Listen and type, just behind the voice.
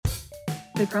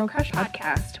the Girl Crush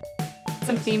podcast.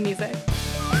 Some theme music.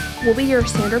 We'll be your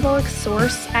Sandra Bullock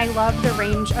source. I love the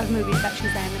range of movies that she's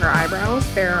in. Her eyebrows,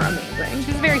 they're amazing.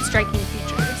 She's very striking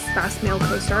features. Best male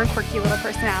co-star. Quirky little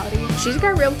personality. She's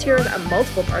got real tears at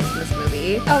multiple parts in this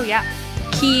movie. Oh, yeah.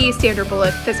 Key Sandra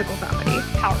Bullock physical comedy.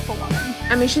 Powerful woman.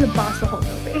 I mean, she's a boss the whole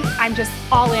movie. I'm just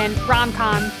all in.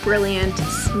 Rom-com. Brilliant,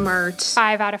 smart.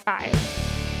 5 out of 5.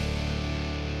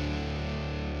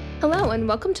 Hello, and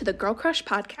welcome to the Girl Crush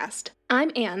podcast. I'm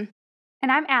Anne.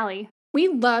 And I'm Allie. We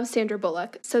love Sandra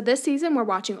Bullock, so this season we're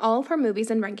watching all of her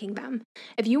movies and ranking them.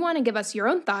 If you want to give us your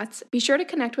own thoughts, be sure to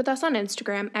connect with us on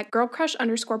Instagram at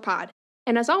girlcrush_pod.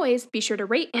 And as always, be sure to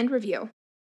rate and review.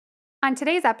 On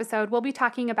today's episode, we'll be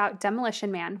talking about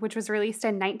Demolition Man, which was released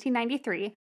in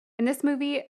 1993. In this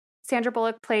movie, Sandra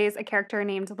Bullock plays a character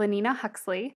named Lenina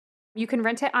Huxley. You can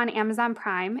rent it on Amazon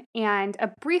Prime, and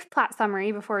a brief plot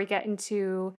summary before we get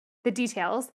into the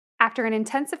details. After an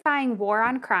intensifying war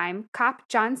on crime, cop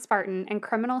John Spartan and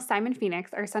criminal Simon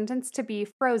Phoenix are sentenced to be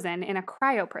frozen in a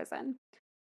cryo prison.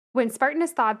 When Spartan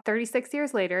is thawed 36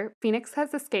 years later, Phoenix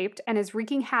has escaped and is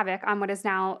wreaking havoc on what is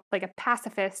now like a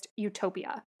pacifist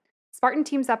utopia. Spartan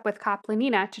teams up with cop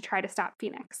Lenina to try to stop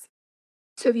Phoenix.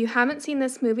 So if you haven't seen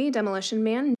this movie, Demolition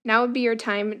Man, now would be your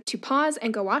time to pause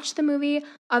and go watch the movie.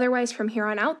 Otherwise, from here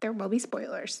on out, there will be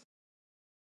spoilers.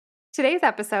 Today's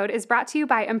episode is brought to you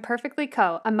by Imperfectly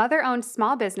Co., a mother-owned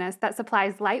small business that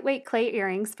supplies lightweight clay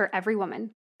earrings for every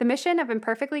woman. The mission of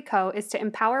Imperfectly Co. is to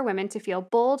empower women to feel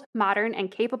bold, modern,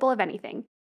 and capable of anything.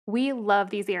 We love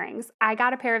these earrings. I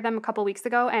got a pair of them a couple weeks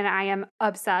ago, and I am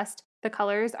obsessed. The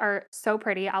colors are so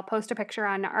pretty. I'll post a picture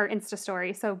on our Insta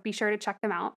story, so be sure to check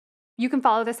them out. You can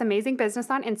follow this amazing business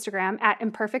on Instagram at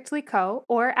imperfectlyco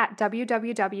or at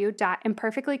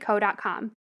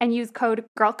www.imperfectlyco.com. And use code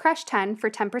GIRLCRUSH10 for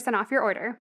 10% off your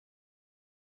order.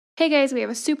 Hey guys, we have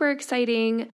a super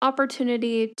exciting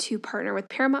opportunity to partner with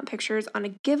Paramount Pictures on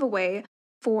a giveaway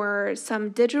for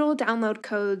some digital download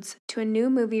codes to a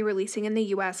new movie releasing in the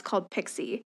US called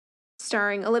Pixie,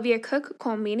 starring Olivia Cooke,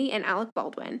 Cole Meany, and Alec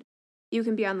Baldwin. You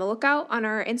can be on the lookout on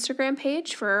our Instagram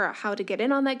page for how to get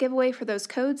in on that giveaway for those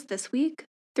codes this week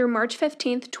through March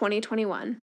 15th,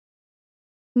 2021.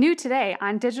 New today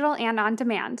on digital and on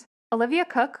demand. Olivia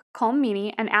Cooke, Cole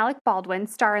Meany, and Alec Baldwin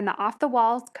star in the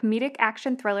off-the-walls comedic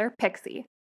action thriller Pixie.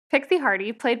 Pixie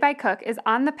Hardy, played by Cooke, is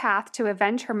on the path to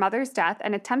avenge her mother's death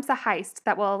and attempts a heist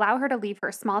that will allow her to leave her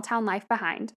small-town life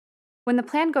behind. When the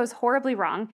plan goes horribly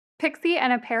wrong, Pixie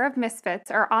and a pair of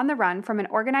misfits are on the run from an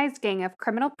organized gang of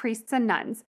criminal priests and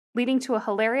nuns, leading to a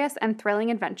hilarious and thrilling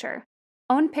adventure.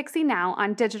 Own Pixie now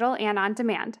on digital and on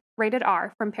demand. Rated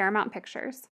R from Paramount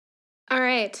Pictures. All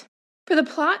right. For the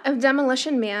plot of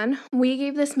Demolition Man, we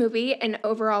gave this movie an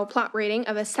overall plot rating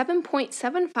of a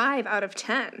 7.75 out of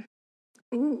 10.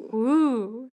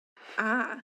 Ooh.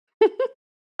 Ah.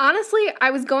 Honestly, I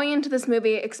was going into this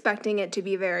movie expecting it to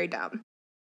be very dumb.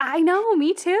 I know,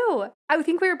 me too. I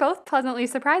think we were both pleasantly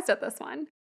surprised at this one.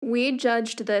 We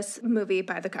judged this movie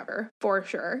by the cover, for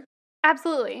sure.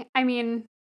 Absolutely. I mean,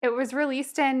 it was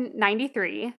released in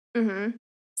 93. Mm-hmm.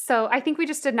 So I think we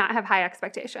just did not have high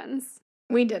expectations.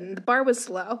 We didn't. The bar was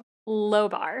slow. Low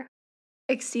bar.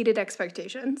 Exceeded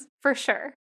expectations. For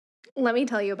sure. Let me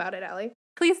tell you about it, Allie.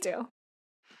 Please do.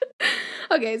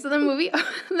 Okay, so the movie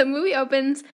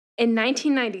opens in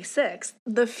 1996,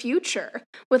 the future,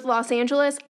 with Los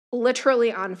Angeles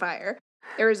literally on fire.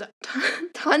 There's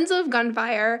tons of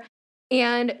gunfire,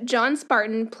 and John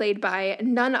Spartan, played by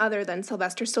none other than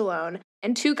Sylvester Stallone,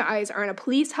 and two guys are in a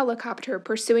police helicopter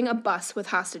pursuing a bus with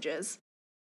hostages.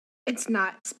 It's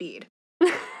not Speed.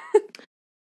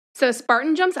 So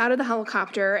Spartan jumps out of the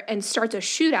helicopter and starts a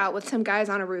shootout with some guys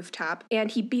on a rooftop, and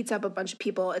he beats up a bunch of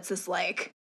people. It's this, like,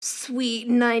 sweet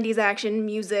 90s action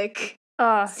music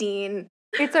scene.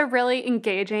 It's a really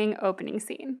engaging opening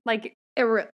scene. Like,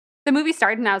 The movie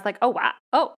started and I was like, oh, wow.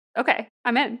 Oh, okay.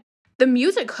 I'm in. The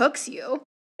music hooks you.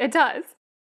 It does.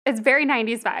 It's very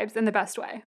 90s vibes in the best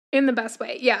way. In the best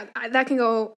way. Yeah, that can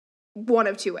go one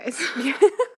of two ways.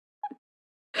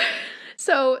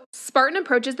 So Spartan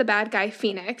approaches the bad guy,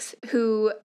 Phoenix,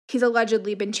 who he's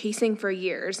allegedly been chasing for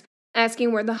years,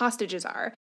 asking where the hostages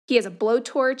are. He has a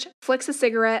blowtorch, flicks a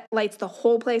cigarette, lights the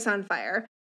whole place on fire.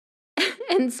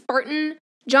 And Spartan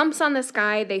jumps on this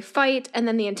guy, they fight, and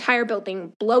then the entire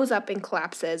building blows up and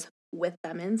collapses with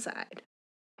them inside.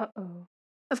 Uh-oh.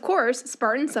 Of course,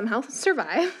 Spartan somehow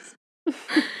survives.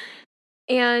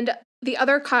 And the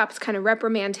other cops kind of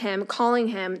reprimand him, calling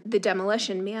him the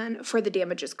Demolition Man for the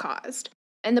damages caused.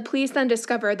 And the police then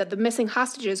discover that the missing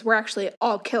hostages were actually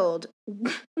all killed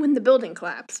when the building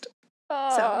collapsed.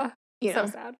 So, so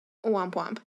sad. Womp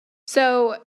womp.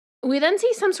 So We then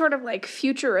see some sort of like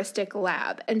futuristic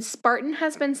lab, and Spartan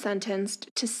has been sentenced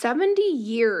to 70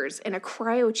 years in a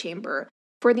cryo chamber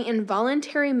for the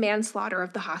involuntary manslaughter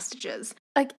of the hostages.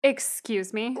 Like,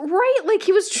 excuse me? Right, like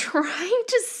he was trying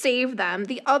to save them.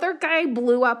 The other guy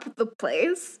blew up the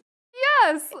place.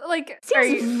 Yes, like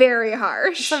seems very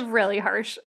harsh. It's a really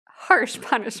harsh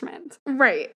punishment.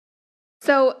 Right.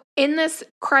 So in this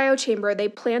cryo chamber, they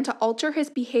plan to alter his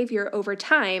behavior over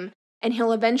time, and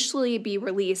he'll eventually be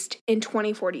released in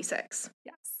 2046.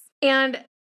 Yes. And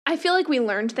I feel like we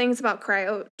learned things about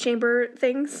cryo chamber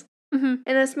things in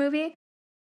this movie,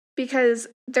 because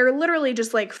they're literally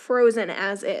just like frozen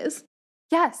as is.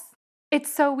 Yes.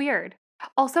 It's so weird.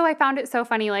 Also, I found it so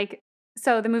funny, like,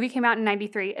 so the movie came out in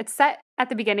 93. It's set at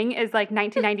the beginning is like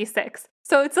 1996.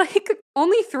 So it's like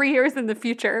only 3 years in the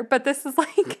future, but this is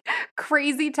like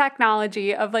crazy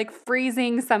technology of like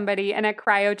freezing somebody in a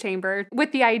cryo chamber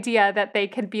with the idea that they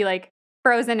could be like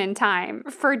frozen in time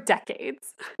for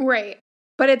decades. Right.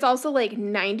 But it's also like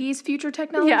 90s future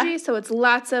technology. So it's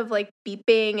lots of like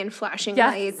beeping and flashing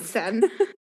lights and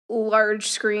large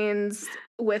screens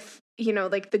with, you know,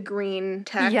 like the green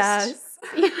text. Yes.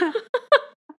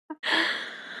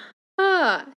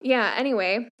 Yeah,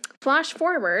 anyway, flash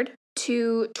forward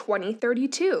to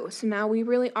 2032. So now we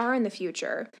really are in the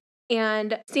future.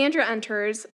 And Sandra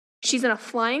enters. She's in a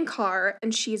flying car,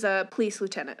 and she's a police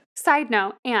lieutenant. Side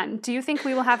note, Anne, do you think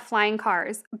we will have flying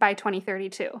cars by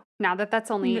 2032? Now that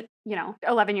that's only,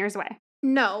 11 years away.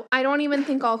 No, I don't even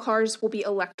think all cars will be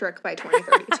electric by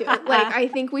 2032. Like, I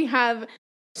think we have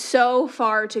so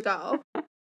far to go.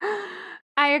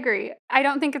 I agree. I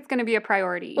don't think it's going to be a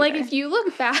priority either. Like, if you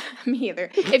look back, me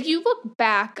either. If you look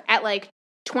back at, like,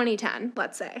 2010,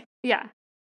 let's say. Yeah.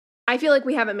 I feel like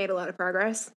we haven't made a lot of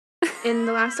progress in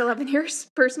the last 11 years,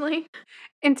 personally.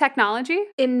 In technology?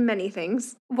 In many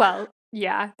things. Well,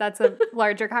 yeah, that's a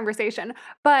larger conversation.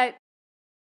 But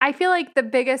I feel like the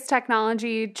biggest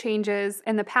technology changes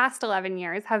in the past 11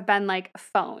 years have been, like,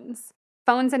 phones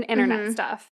and internet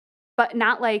stuff. But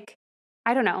not, like,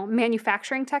 I don't know,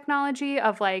 manufacturing technology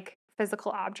of, like,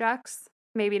 physical objects.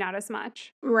 Maybe not as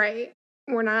much. Right.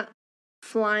 We're not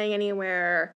flying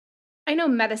anywhere. I know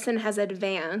medicine has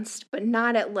advanced, but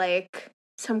not at, like,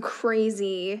 some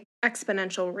crazy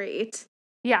exponential rate.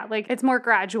 Yeah, like, it's more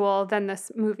gradual than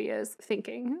this movie is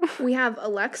thinking. We have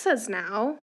Alexas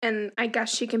now, and I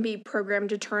guess she can be programmed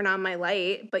to turn on my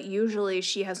light, but usually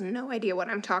she has no idea what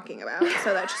I'm talking about,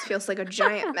 so that just feels like a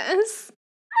giant miss.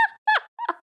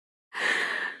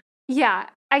 Yeah,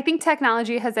 I think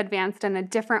technology has advanced in a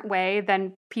different way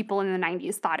than people in the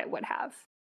 90s thought it would have.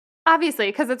 Obviously,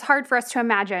 because it's hard for us to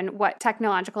imagine what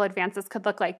technological advances could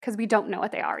look like because we don't know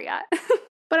what they are yet.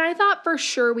 But I thought for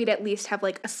sure we'd at least have,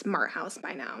 like, a smart house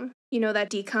by now. You know that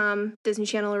DCOM, Disney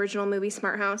Channel original movie,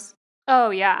 Smart House? Oh,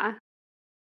 yeah.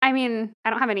 I mean, I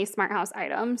don't have any smart house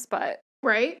items, but...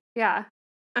 Right? Yeah.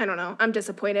 I don't know. I'm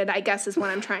disappointed, I guess is what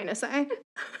I'm trying to say.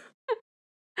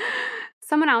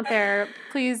 Someone out there,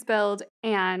 please build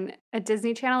a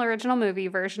Disney Channel original movie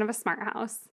version of a smart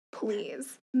house.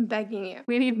 Please. I'm begging you.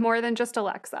 We need more than just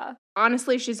Alexa.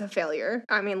 Honestly, she's a failure.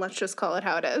 I mean, let's just call it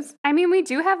how it is. I mean, we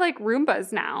do have, like,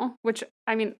 Roombas now, which,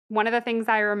 I mean, one of the things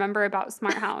I remember about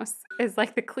Smart House is,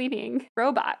 like, the cleaning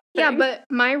robot thing. Yeah, but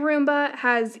my Roomba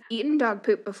has eaten dog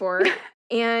poop before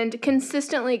and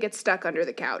consistently gets stuck under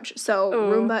the couch. So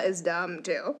Roomba is dumb,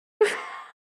 too.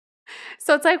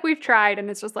 So it's like we've tried and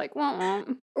it's just like, wah-wah.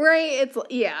 Right?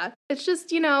 It's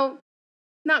just,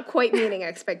 not quite meeting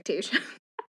expectation.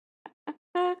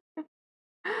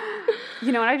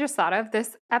 You know what I just thought of?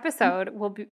 This episode will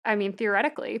be, I mean,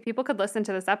 theoretically, people could listen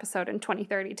to this episode in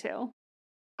 2032.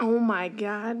 Oh my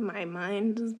God, my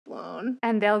mind is blown.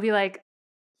 And they'll be like,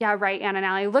 yeah, right, Anna and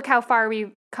Allie, look how far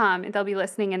we've come. And they'll be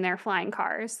listening in their flying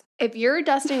cars. If you're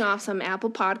dusting off some Apple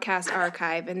Podcast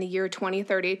archive in the year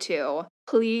 2032,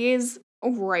 please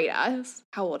write us.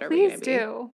 How old are we going to be? Please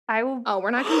do. I will. Oh,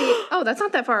 we're not going to be. Oh, that's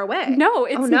not that far away. No,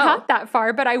 it's not that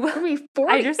far, but I will. We'll be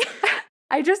 40.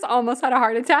 I just almost had a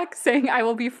heart attack saying I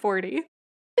will be 40.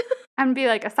 I'm going to be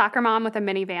like a soccer mom with a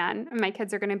minivan, and my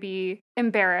kids are going to be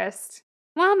embarrassed.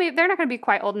 Well, maybe they're not going to be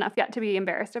quite old enough yet to be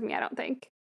embarrassed of me, I don't think.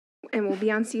 And we'll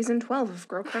be on season 12 of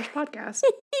Girl Crush Podcast.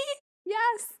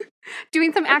 Yes.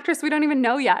 Doing some actress we don't even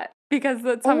know yet because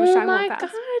that's how much time will pass. Oh my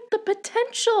God, the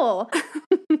potential.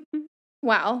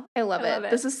 Wow, I love it.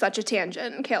 This is such a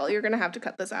tangent. Kale, you're going to have to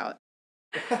cut this out.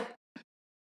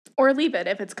 Or leave it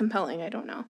if it's compelling. I don't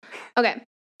know. Okay,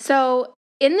 so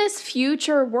in this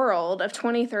future world of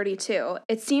 2032,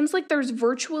 it seems like there's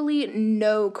virtually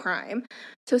no crime.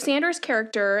 So Sandra's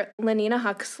character, Lenina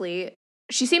Huxley,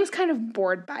 she seems kind of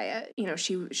bored by it.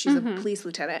 She's a police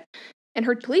lieutenant. And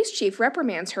her police chief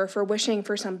reprimands her for wishing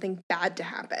for something bad to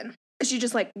happen. Because she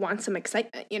just, like, wants some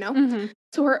excitement, you know? Mm-hmm.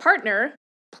 So her partner,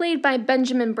 played by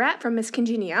Benjamin Bratt from Miss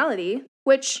Congeniality,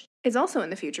 which is also in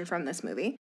the future from this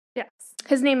movie. Yes.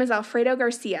 His name is Alfredo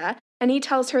Garcia, and he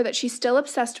tells her that she's still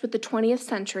obsessed with the 20th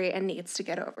century and needs to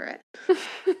get over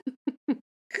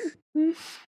it.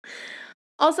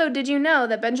 Also, did you know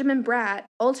that Benjamin Bratt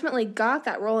ultimately got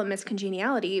that role in Miss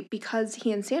Congeniality because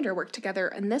he and Sandra worked together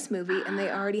in this movie and they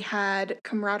already had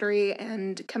camaraderie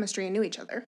and chemistry and knew each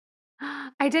other?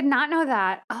 I did not know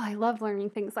that. Oh, I love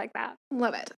learning things like that.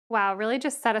 Love it. Wow, really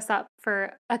just set us up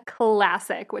for a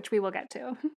classic, which we will get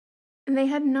to. And they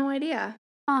had no idea.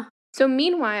 So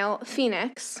meanwhile,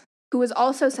 Phoenix, who was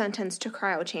also sentenced to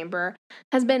cryo chamber,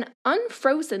 has been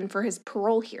unfrozen for his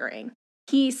parole hearing.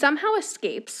 He somehow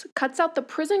escapes, cuts out the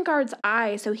prison guard's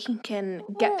eye so he can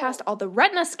get past all the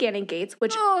retina scanning gates,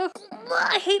 which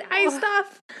I hate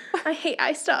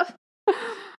eye stuff.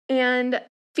 And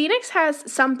Phoenix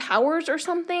has some powers or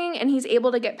something, and he's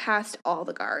able to get past all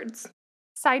the guards.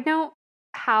 Side note,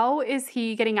 how is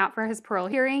he getting out for his parole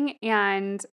hearing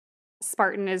and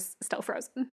Spartan is still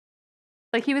frozen?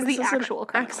 Like, he was the actual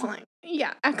criminal.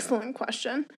 Excellent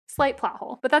question. Slight plot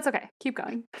hole, but that's okay. Keep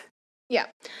going. Yeah.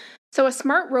 So a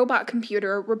smart robot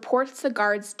computer reports the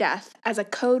guard's death as a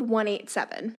code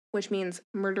 187, which means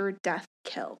murder, death,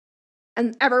 kill.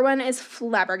 And everyone is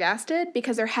flabbergasted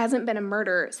because there hasn't been a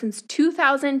murder since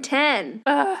 2010.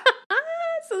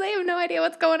 So they have no idea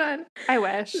what's going on. I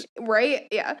wish. Right?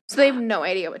 Yeah. So they have no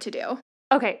idea what to do.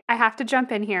 Okay, I have to jump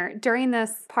in here. During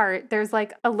this part, there's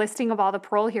like a listing of all the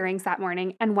parole hearings that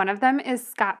morning, and one of them is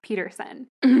Scott Peterson.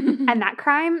 And that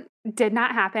crime did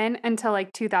not happen until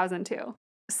like 2002.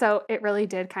 So it really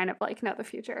did kind of like know the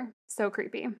future. So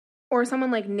creepy. Or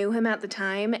someone like knew him at the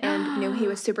time and knew he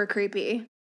was super creepy.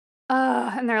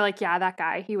 And they're like, yeah, that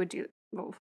guy, he would do.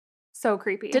 Oh, so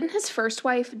creepy. Didn't his first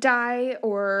wife die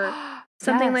or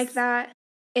something like that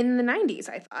in the 90s,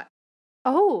 I thought?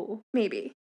 Oh.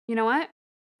 Maybe. You know what?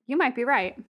 You might be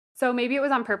right. So maybe it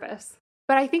was on purpose.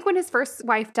 But I think when his first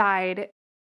wife died,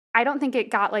 I don't think it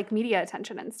got like media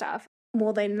attention and stuff.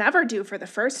 Well, they never do for the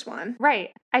first one.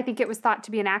 Right. I think it was thought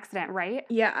to be an accident, right?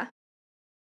 Yeah.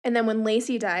 And then when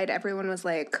Lacey died, everyone was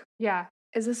like, yeah,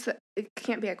 it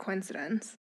can't be a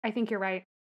coincidence. I think you're right.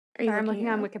 Sorry, I'm looking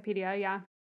on Wikipedia, yeah.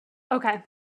 Okay.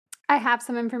 I have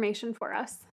some information for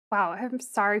us. Wow, I'm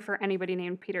sorry for anybody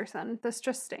named Peterson. This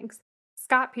just stinks.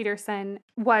 Scott Peterson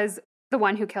was the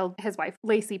one who killed his wife,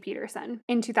 Lacey Peterson,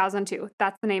 in 2002.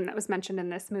 That's the name that was mentioned in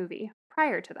this movie.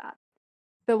 Prior to that,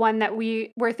 the one that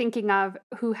we were thinking of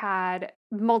who had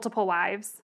multiple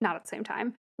wives, not at the same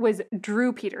time, was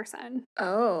Drew Peterson.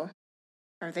 Oh,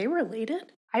 are they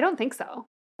related? I don't think so.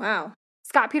 Wow.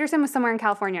 Scott Peterson was somewhere in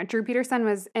California. Drew Peterson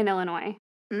was in Illinois.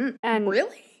 And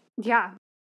really? Yeah.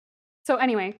 So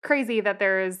anyway, crazy that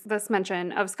there is this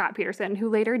mention of Scott Peterson, who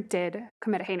later did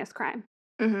commit a heinous crime.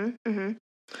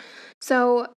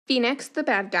 So Phoenix, the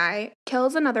bad guy,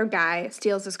 kills another guy,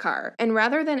 steals his car. And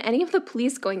rather than any of the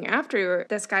police going after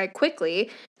this guy quickly,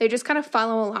 they just kind of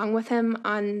follow along with him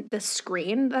on the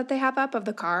screen that they have up of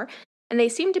the car. And they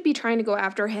seem to be trying to go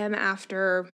after him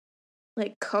after,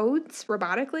 like, codes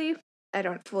robotically. I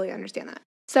don't fully understand that.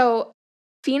 So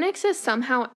Phoenix is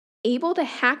somehow able to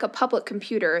hack a public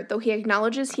computer, though he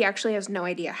acknowledges he actually has no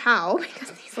idea how, because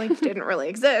these, like, didn't really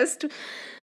exist.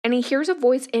 And he hears a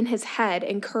voice in his head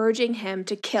encouraging him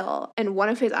to kill, and one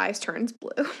of his eyes turns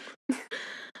blue.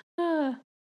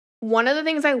 One of the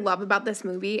things I love about this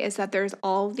movie is that there's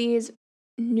all these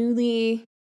newly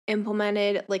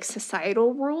implemented, like,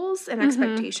 societal rules and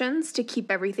expectations to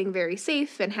keep everything very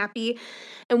safe and happy.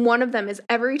 And one of them is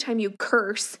every time you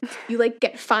curse, you, like,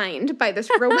 get fined by this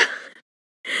robot.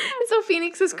 And so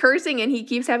Phoenix is cursing and he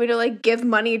keeps having to, like, give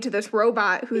money to this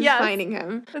robot who's finding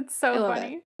him. It's so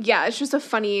funny. Yeah, it's just a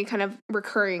funny kind of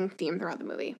recurring theme throughout the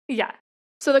movie. Yeah.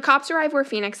 So the cops arrive where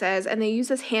Phoenix is and they use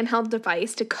this handheld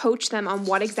device to coach them on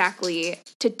what exactly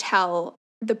to tell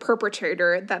the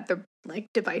perpetrator that the, like,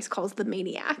 device calls the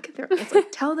maniac. It's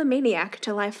like, tell the maniac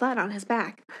to lie flat on his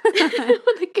back.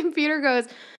 The computer goes,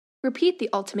 repeat the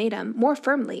ultimatum more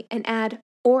firmly and add,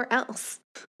 or else.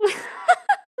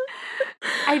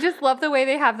 I just love the way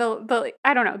they have the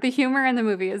I don't know, the humor in the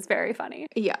movie is very funny.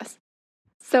 Yes.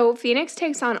 So Phoenix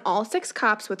takes on all 6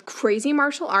 cops with crazy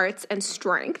martial arts and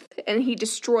strength, and he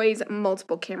destroys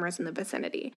multiple cameras in the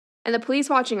vicinity. And the police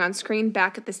watching on screen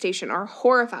back at the station are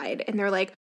horrified, and they're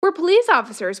like, we're police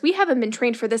officers. We haven't been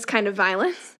trained for this kind of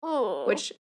violence. Oh.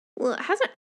 Which, well,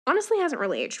 hasn't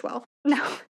really aged well.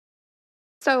 No.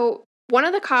 So one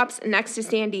of the cops next to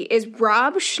Sandy is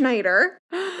Rob Schneider,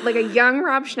 like a young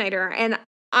Rob Schneider, and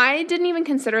I didn't even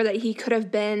consider that he could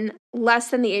have been less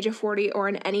than the age of 40 or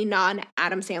in any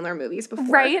non-Adam Sandler movies before.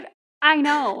 Right? I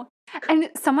know. And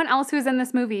someone else who's in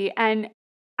this movie, and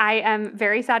I am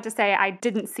very sad to say I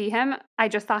didn't see him, I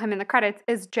just saw him in the credits,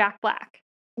 is Jack Black.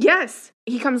 Yes.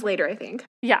 He comes later, I think.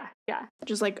 Yeah.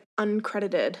 Just like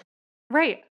uncredited.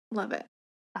 Right. Love it.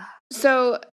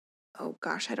 So, oh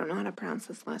gosh, I don't know how to pronounce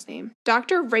this last name.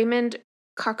 Dr. Raymond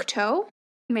Cocteau?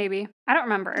 Maybe. I don't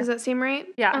remember. Does that seem right?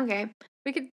 Yeah. Okay.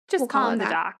 We could just call him the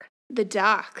doc. The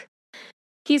doc.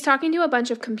 He's talking to a bunch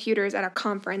of computers at a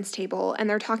conference table, and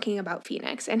they're talking about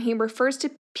Phoenix, and he refers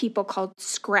to people called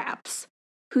scraps,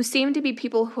 who seem to be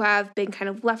people who have been kind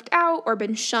of left out or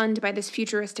been shunned by this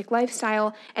futuristic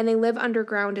lifestyle, and they live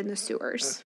underground in the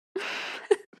sewers.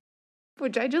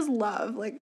 Which I just love.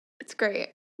 Like, it's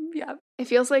great. Yeah. It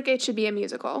feels like it should be a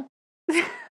musical.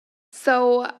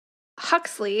 So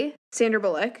Huxley, Sandra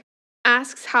Bullock,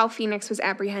 asks how Phoenix was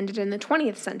apprehended in the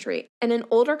 20th century, and an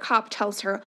older cop tells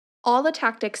her all the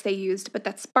tactics they used, but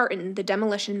that Spartan, the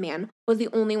Demolition Man, was the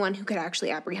only one who could actually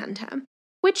apprehend him.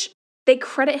 Which, they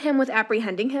credit him with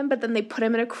apprehending him, but then they put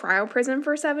him in a cryo prison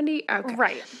for 70? Okay.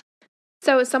 Right.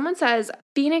 So someone says,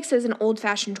 Phoenix is an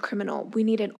old-fashioned criminal. We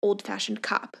need an old-fashioned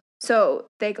cop. So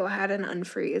they go ahead and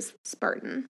unfreeze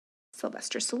Spartan,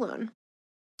 Sylvester Stallone.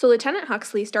 So Lieutenant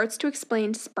Huxley starts to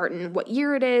explain to Spartan what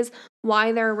year it is,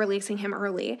 why they're releasing him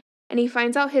early, and he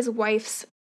finds out his wife's,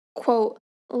 quote,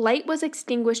 light was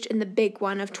extinguished in the big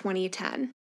one of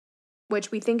 2010, which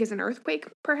we think is an earthquake,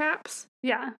 perhaps.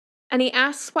 Yeah. And he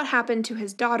asks what happened to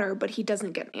his daughter, but he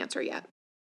doesn't get an answer yet.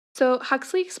 So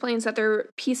Huxley explains that their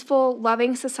peaceful,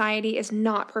 loving society is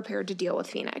not prepared to deal with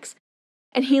Phoenix.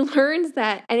 And he learns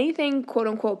that anything, quote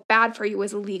unquote, bad for you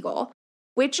is illegal,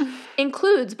 which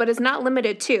includes, but is not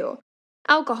limited to,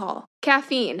 alcohol,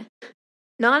 caffeine,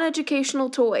 non-educational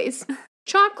toys,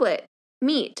 chocolate,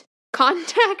 meat,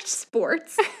 contact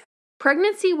sports,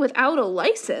 pregnancy without a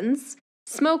license,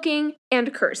 smoking,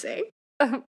 and cursing.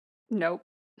 Nope.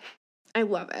 I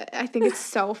love it. I think it's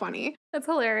so funny. That's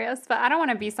hilarious, but I don't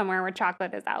want to be somewhere where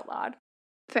chocolate is outlawed.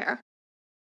 Fair.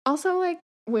 Also, like,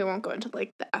 we won't go into,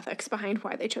 like, the ethics behind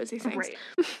why they chose these things. Right.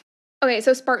 Okay,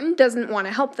 so Spartan doesn't want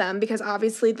to help them because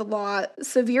obviously the law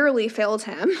severely failed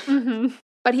him. Mm-hmm.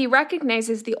 But he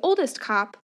recognizes the oldest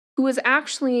cop, who is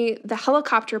actually the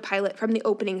helicopter pilot from the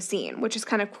opening scene, which is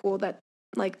kind of cool that,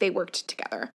 like, they worked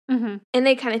together. Mm-hmm. And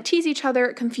they kind of tease each other.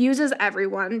 It confuses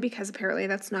everyone because apparently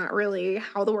that's not really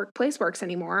how the workplace works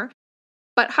anymore.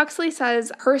 But Huxley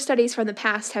says her studies from the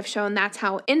past have shown that's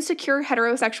how insecure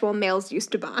heterosexual males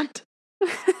used to bond.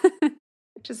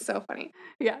 Which is so funny.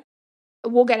 Yeah.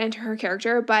 We'll get into her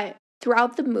character, but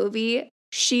throughout the movie,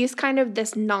 she's kind of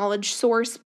this knowledge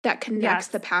source that connects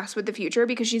the past with the future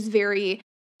because she's very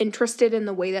interested in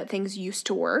the way that things used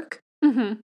to work.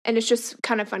 Mm-hmm. And it's just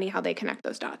kind of funny how they connect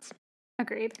those dots.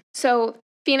 Agreed. So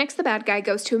Phoenix, the bad guy,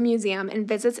 goes to a museum and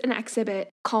visits an exhibit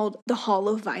called the Hall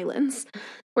of Violence,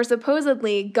 where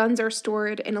supposedly guns are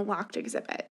stored in a locked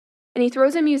exhibit. And he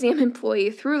throws a museum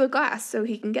employee through the glass so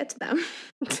he can get to them.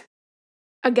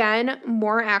 Again,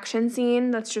 more action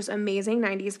scene that's just amazing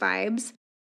 90s vibes.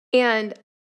 And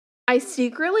I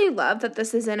secretly love that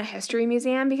this is in a history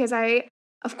museum because I,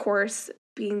 of course,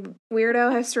 being the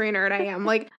weirdo history nerd I am,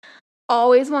 like,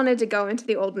 always wanted to go into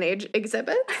the olden age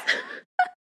exhibits.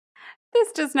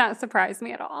 This does not surprise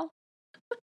me at all.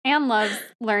 Anne loves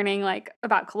learning, like,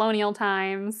 about colonial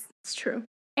times. It's true.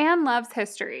 Anne loves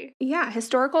history. Yeah,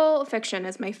 historical fiction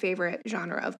is my favorite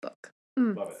genre of book.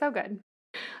 So good.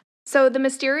 So the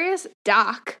mysterious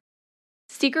Doc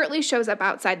secretly shows up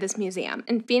outside this museum,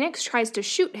 and Phoenix tries to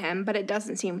shoot him, but it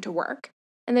doesn't seem to work.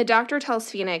 And the doctor tells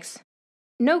Phoenix,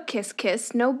 no kiss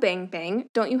kiss, no bang bang,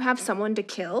 don't you have someone to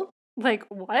kill? Like,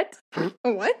 what?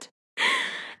 What?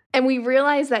 And we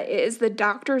realize that it is the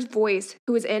doctor's voice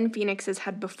who was in Phoenix's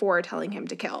head before telling him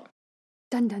to kill.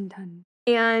 Dun dun dun.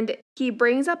 And he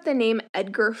brings up the name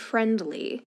Edgar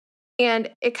Friendly, and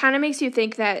it kind of makes you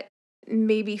think that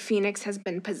maybe Phoenix has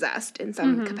been possessed in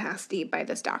some capacity by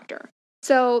this doctor.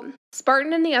 So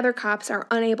Spartan and the other cops are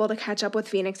unable to catch up with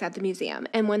Phoenix at the museum,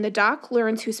 and when the doc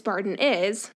learns who Spartan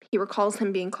is, he recalls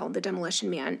him being called the Demolition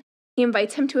Man. He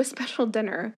invites him to a special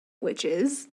dinner, which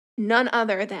is none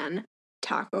other than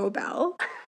Taco Bell.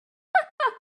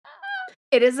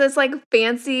 It is this, like,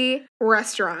 fancy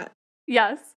restaurant.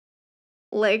 Yes.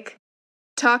 Like,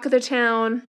 talk of the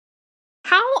town.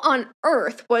 How on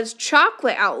earth was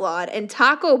chocolate outlawed and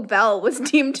Taco Bell was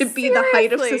deemed to be the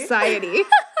height of society?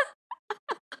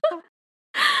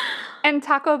 And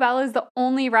Taco Bell is the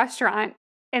only restaurant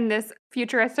in this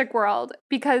futuristic world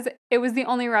because it was the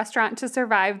only restaurant to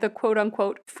survive the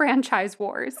quote-unquote franchise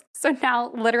wars. So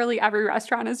now literally every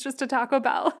restaurant is just a Taco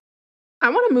Bell. I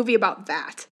want a movie about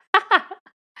that.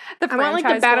 I want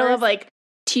like the battle of like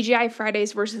TGI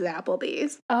Fridays versus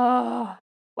Applebee's. Oh,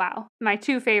 wow. My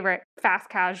two favorite fast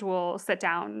casual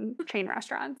sit-down chain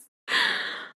restaurants.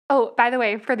 Oh, by the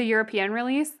way, for the European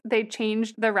release, they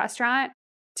changed the restaurant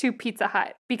to Pizza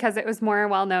Hut because it was more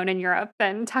well-known in Europe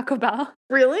than Taco Bell.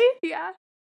 Really? Yeah.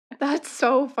 That's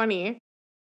so funny.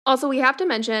 Also, we have to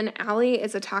mention, Allie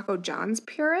is a Taco John's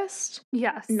purist.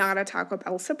 Yes. Not a Taco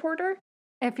Bell supporter.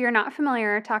 If you're not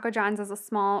familiar, Taco John's is a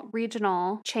small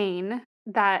regional chain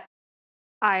that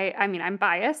I'm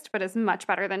biased, but is much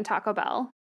better than Taco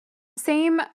Bell.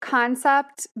 Same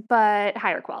concept, but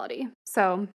higher quality.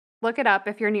 So look it up.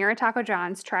 If you're near a Taco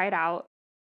John's, try it out.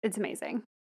 It's amazing.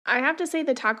 I have to say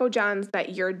the Taco John's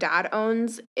that your dad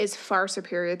owns is far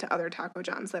superior to other Taco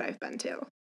John's that I've been to.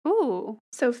 Ooh.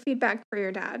 So feedback for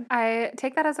your dad. I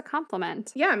take that as a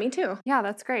compliment. Yeah, me too. Yeah,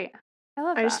 that's great. I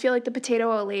love that. I just feel like the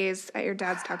potato olays at your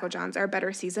dad's Taco John's are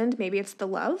better seasoned. Maybe it's the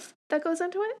love that goes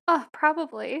into it? Oh,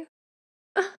 probably.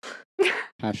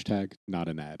 Hashtag not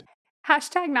an ad.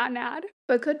 Hashtag not an ad.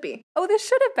 But could be. Oh, this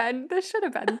should have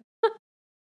been.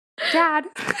 Dad.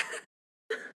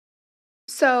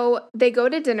 So they go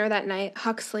to dinner that night.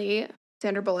 Huxley,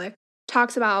 Sandra Bullock,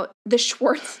 talks about the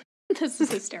this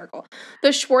is hysterical, the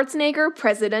Schwarzenegger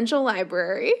Presidential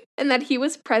Library, and that he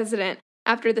was president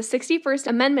after the 61st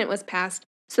Amendment was passed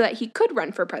so that he could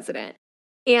run for president.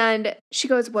 And she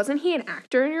goes, wasn't he an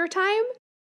actor in your time?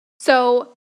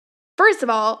 So, first of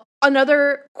all,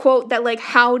 another quote that, like,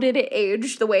 how did it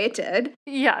age the way it did?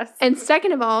 Yes. And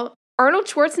second of all, Arnold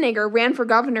Schwarzenegger ran for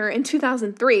governor in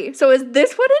 2003. So is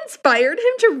this what inspired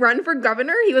him to run for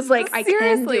governor? He was like, I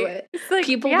can do it. Like,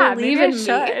 people believe in me.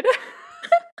 Should.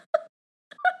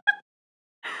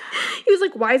 He was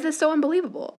like, why is this so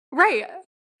unbelievable? Right.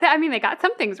 I mean, they got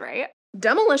some things right.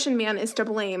 Demolition Man is to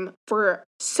blame for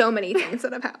so many things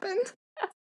that have happened.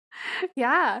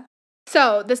 Yeah.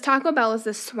 So this Taco Bell is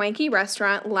this swanky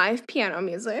restaurant, live piano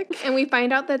music, and we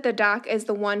find out that the doc is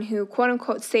the one who, quote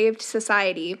unquote, saved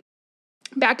society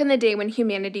back in the day when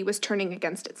humanity was turning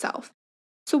against itself.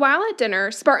 So while at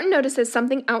dinner, Spartan notices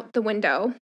something out the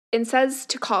window and says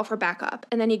to call for backup,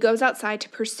 and then he goes outside to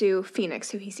pursue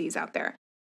Phoenix, who he sees out there.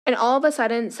 And all of a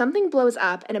sudden, something blows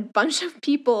up and a bunch of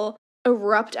people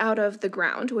erupt out of the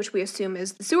ground, which we assume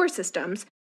is the sewer systems,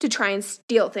 to try and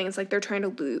steal things like they're trying to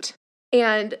loot.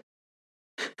 And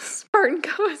Spartan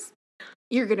goes,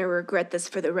 you're going to regret this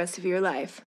for the rest of your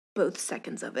life. Both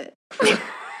seconds of it.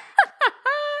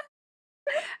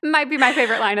 Might be my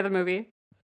favorite line of the movie.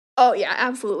 Oh, yeah,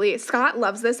 absolutely. Scott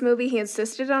loves this movie. He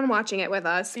insisted on watching it with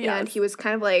us, yes. And he was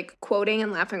kind of like quoting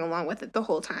and laughing along with it the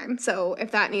whole time. So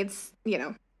if that needs,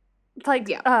 It's like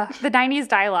the 90s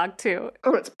dialogue, too.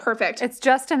 Oh, it's perfect. It's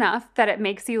just enough that it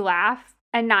makes you laugh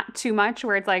and not too much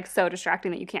where it's like so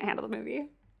distracting that you can't handle the movie.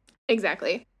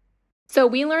 Exactly. So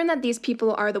we learn that these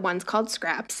people are the ones called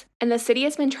Scraps, and the city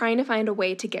has been trying to find a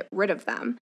way to get rid of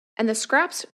them. And the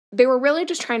Scraps, they were really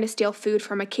just trying to steal food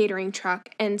from a catering truck,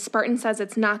 and Spartan says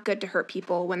it's not good to hurt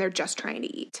people when they're just trying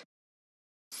to eat.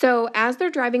 So as they're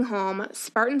driving home,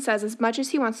 Spartan says as much as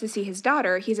he wants to see his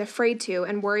daughter, he's afraid to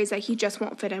and worries that he just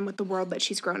won't fit in with the world that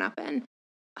she's grown up in.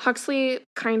 Huxley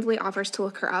kindly offers to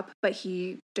look her up, but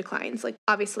he declines. Like,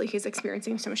 obviously, he's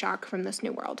experiencing some shock from this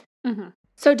new world. Mm-hmm.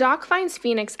 So Doc finds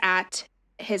Phoenix at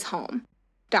his home,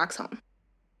 Doc's home.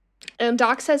 And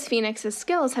Doc says Phoenix's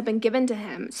skills have been given to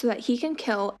him so that he can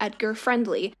kill Edgar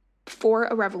Friendly before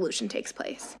a revolution takes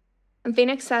place. And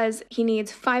Phoenix says he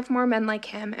needs 5 more men like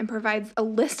him and provides a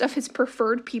list of his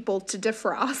preferred people to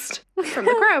defrost from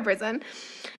the cryo prison.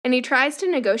 And he tries to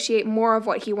negotiate more of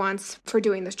what he wants for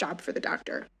doing this job for the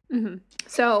doctor. Mm-hmm.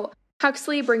 So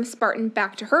Huxley brings Spartan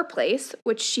back to her place,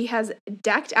 which she has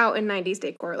decked out in 90s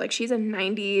decor. Like, she's a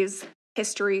 90s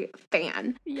history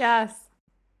fan. Yes.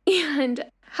 And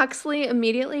Huxley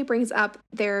immediately brings up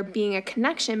there being a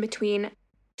connection between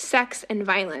sex and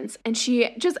violence. And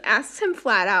she just asks him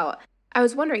flat out, I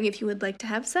was wondering if you would like to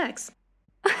have sex.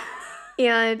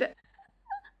 And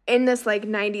in this, like,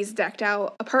 90s decked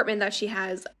out apartment that she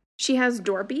has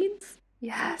door beads.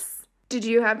 Yes. Did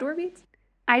you have door beads?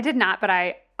 I did not, but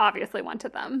I obviously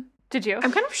wanted them. Did you?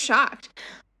 I'm kind of shocked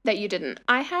that you didn't.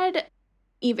 I had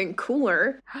even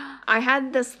cooler. I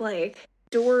had this, like,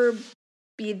 door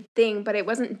bead thing, but it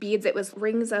wasn't beads. It was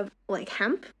rings of, like,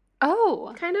 hemp.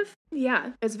 Oh. Kind of.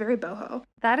 Yeah. It's very boho.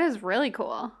 That is really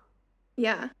cool.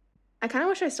 Yeah. I kind of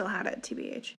wish I still had it,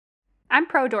 TBH.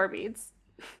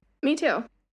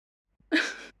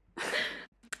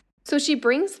 So she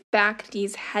brings back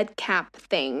these head cap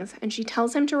things, and she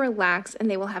tells him to relax,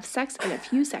 and they will have sex in a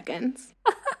few seconds.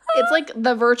 It's like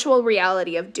the virtual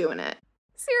reality of doing it.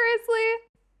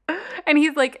 Seriously? And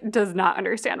he's like, does not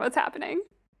understand what's happening.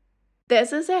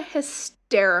 This is a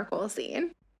hysterical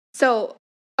scene. So,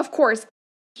 of course,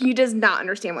 he does not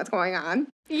understand what's going on.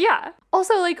 Yeah.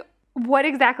 Also, like, what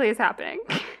exactly is happening?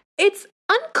 It's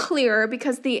unclear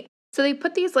because they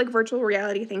put these, like, virtual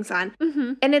reality things on,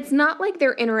 Mm-hmm. and it's not like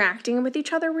they're interacting with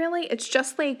each other, really. It's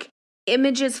just, like,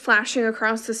 images flashing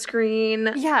across the screen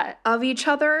of each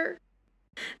other.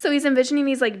 So he's envisioning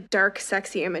these, like, dark,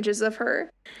 sexy images of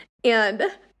her. And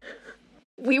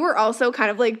we were also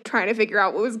kind of, like, trying to figure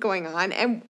out what was going on,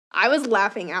 and I was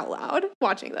laughing out loud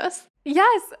watching this.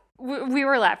 Yes, we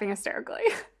were laughing hysterically.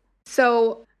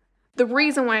 So the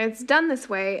reason why it's done this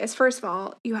way is, first of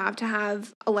all, you have to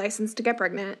have a license to get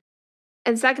pregnant.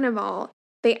 And second of all,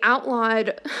 they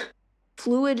outlawed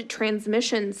fluid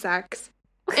transmission sex,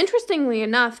 interestingly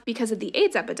enough, because of the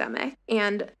AIDS epidemic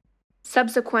and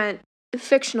subsequent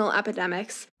fictional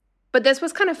epidemics. But this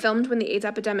was kind of filmed when the AIDS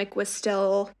epidemic was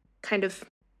still kind of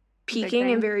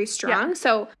peaking and very strong. Yeah.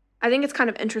 So I think it's kind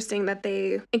of interesting that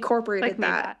they incorporated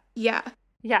that. Yeah.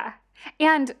 Yeah.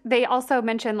 And they also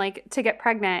mentioned, like, to get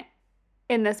pregnant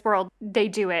in this world, they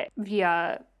do it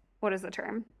via, what is the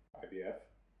term? IVF.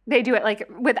 They do it, like,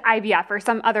 with IVF or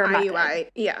some other method. IUI,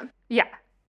 yeah. Yeah.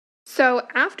 So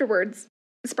afterwards,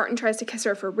 Spartan tries to kiss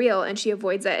her for real, and she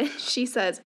avoids it. She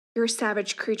says, "You're a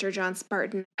savage creature, John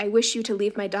Spartan. I wish you to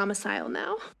leave my domicile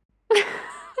now."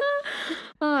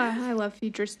 I love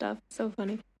future stuff. So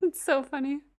funny. It's so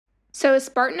funny. So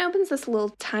Spartan opens this little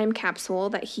time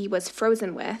capsule that he was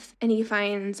frozen with, and he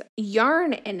finds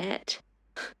yarn in it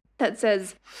that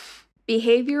says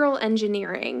behavioral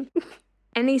engineering.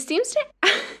 And he seems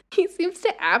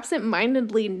to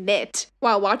absent-mindedly knit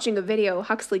while watching a video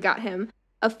Huxley got him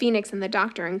of Phoenix and the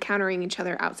Doctor encountering each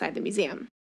other outside the museum.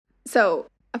 So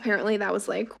apparently that was,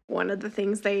 like, one of the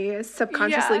things they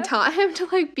subconsciously taught him to,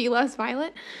 like, be less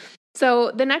violent.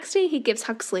 So the next day he gives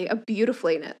Huxley a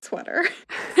beautifully knit sweater.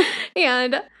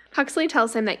 And Huxley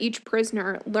tells him that each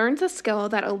prisoner learns a skill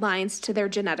that aligns to their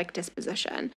genetic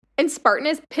disposition. And Spartan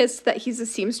is pissed that he's a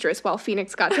seamstress while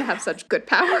Phoenix got to have such good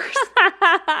powers.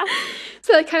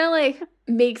 So it kind of, like,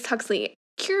 makes Huxley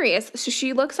curious. So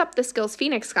she looks up the skills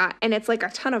Phoenix got, and it's, like, a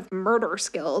ton of murder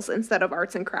skills instead of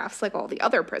arts and crafts like all the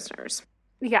other prisoners.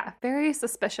 Yeah, very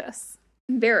suspicious.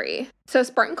 Very. So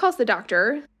Spartan calls the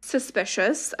Doctor,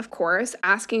 suspicious, of course,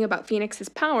 asking about Phoenix's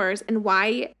powers and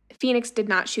why Phoenix did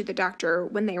not shoot the Doctor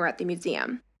when they were at the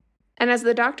museum. And as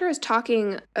the Doctor is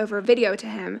talking over video to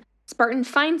him, Spartan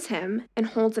finds him and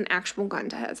holds an actual gun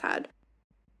to his head.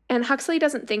 And Huxley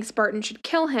doesn't think Spartan should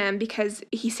kill him because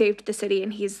he saved the city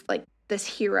and he's, like, this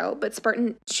hero, but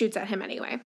Spartan shoots at him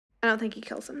anyway. I don't think he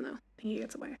kills him, though. I think he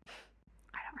gets away.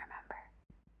 I don't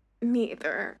remember. Me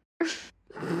either.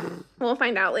 We'll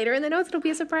find out later in the notes. It'll be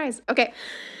a surprise. Okay.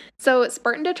 So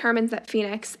Spartan determines that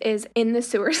Phoenix is in the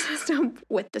sewer system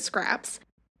with the scraps.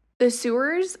 The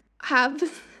sewers have...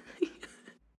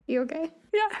 You okay?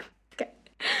 Yeah. Okay.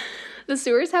 The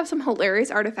sewers have some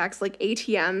hilarious artifacts like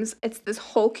ATMs. It's this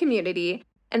whole community.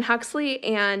 And Huxley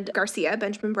and Garcia,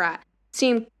 Benjamin Bratt,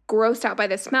 seem grossed out by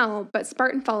the smell, but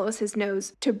Spartan follows his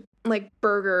nose to, like,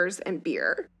 burgers and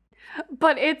beer.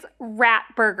 But it's rat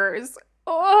burgers.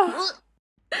 Oh.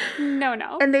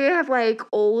 No. And they have, like,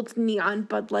 old neon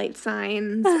Bud Light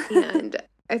signs, and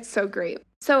it's so great.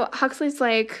 So Huxley's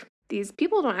like, these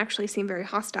people don't actually seem very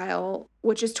hostile,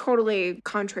 which is totally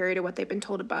contrary to what they've been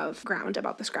told above ground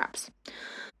about the scraps.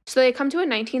 So they come to a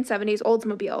 1970s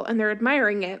Oldsmobile, and they're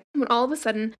admiring it, when all of a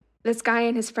sudden, this guy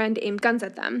and his friend aim guns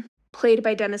at them, played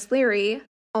by Dennis Leary,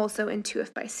 also in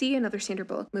 2F by C, another Sandra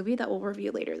Bullock movie that we'll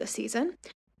review later this season.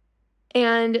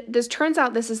 And this turns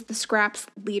out this is the Scraps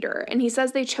leader, and he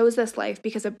says they chose this life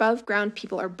because above ground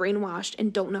people are brainwashed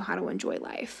and don't know how to enjoy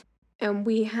life. And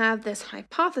we have this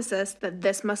hypothesis that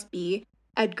this must be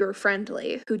Edgar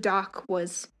Friendly, who Doc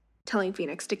was telling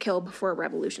Phoenix to kill before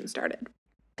revolution started.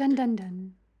 Dun dun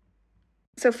dun.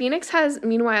 So Phoenix has,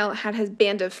 meanwhile, had his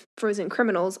band of frozen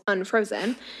criminals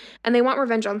unfrozen, and they want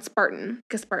revenge on Spartan,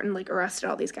 because Spartan, like, arrested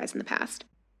all these guys in the past.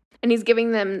 And he's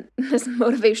giving them this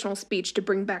motivational speech to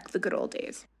bring back the good old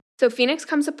days. So Phoenix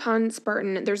comes upon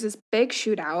Spartan. There's this big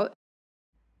shootout.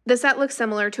 The set looks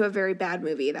similar to a very bad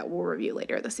movie that we'll review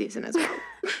later this season as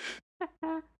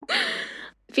well.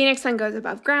 Phoenix then goes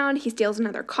above ground. He steals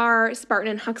another car. Spartan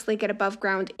and Huxley get above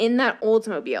ground in that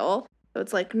Oldsmobile. So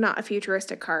it's, like, not a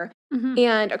futuristic car. Mm-hmm.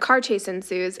 And a car chase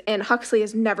ensues. And Huxley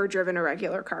has never driven a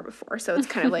regular car before. So it's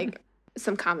kind of like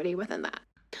some comedy within that.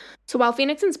 So while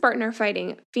Phoenix and Spartan are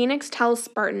fighting, Phoenix tells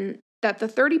Spartan that the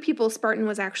 30 people Spartan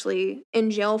was actually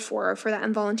in jail for that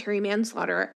involuntary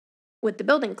manslaughter with the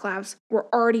building collapse were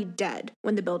already dead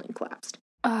when the building collapsed.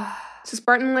 So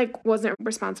Spartan, wasn't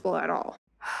responsible at all.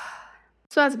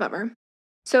 So that's a bummer.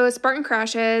 So Spartan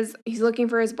crashes, he's looking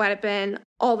for his weapon,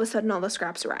 all of a sudden all the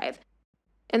scraps arrive.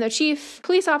 And the chief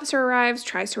police officer arrives,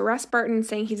 tries to arrest Spartan,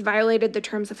 saying he's violated the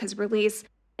terms of his release,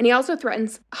 and he also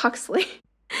threatens Huxley.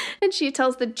 And she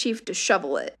tells the chief to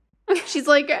shovel it. She's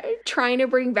trying to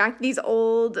bring back these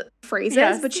old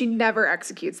phrases, but she never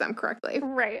executes them correctly.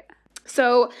 Right.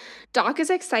 So Doc is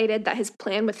excited that his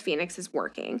plan with Phoenix is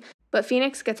working, but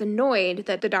Phoenix gets annoyed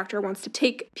that the doctor wants to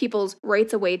take people's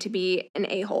rights away to be an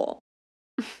a-hole.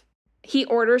 He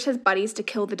orders his buddies to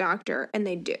kill the doctor, and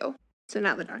they do. So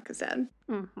now the doc is dead.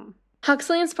 Mm-hmm.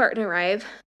 Huxley and Spartan arrive.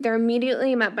 They're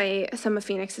immediately met by some of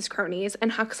Phoenix's cronies,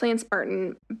 and Huxley and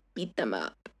Spartan beat them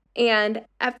up. And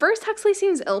at first, Huxley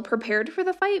seems ill-prepared for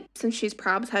the fight, since she's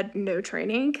probs had no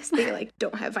training, because they,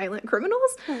 don't have violent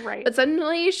criminals. Right. But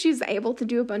suddenly, she's able to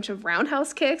do a bunch of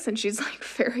roundhouse kicks, and she's,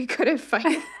 very good at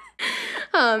fighting.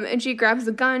 And she grabs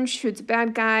a gun, shoots a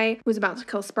bad guy who's about to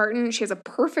kill Spartan. She has a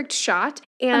perfect shot.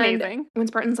 And amazing. When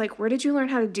Spartan's like, where did you learn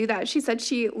how to do that? She said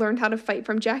she learned how to fight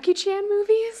from Jackie Chan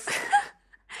movies.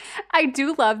 I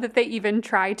do love that they even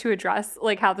try to address,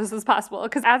 how this is possible.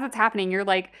 Because as it's happening, you're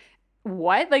like,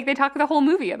 what? They talk the whole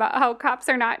movie about how cops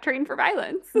are not trained for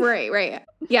violence. Right.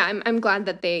 Yeah, I'm glad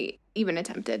that they even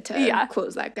attempted to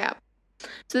close that gap.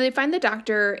 So they find the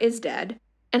doctor is dead.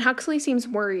 And Huxley seems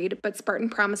worried, but Spartan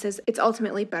promises it's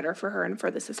ultimately better for her and for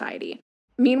the society.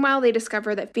 Meanwhile, they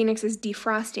discover that Phoenix is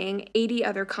defrosting 80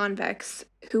 other convicts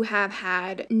who have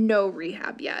had no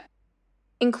rehab yet,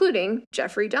 including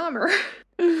Jeffrey Dahmer.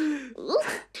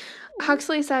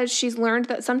 Huxley says she's learned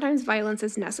that sometimes violence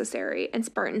is necessary, and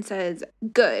Spartan says,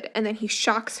 good, and then he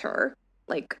shocks her,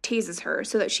 tases her,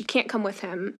 so that she can't come with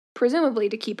him, presumably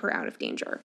to keep her out of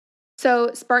danger.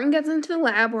 So Spartan gets into the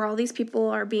lab where all these people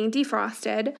are being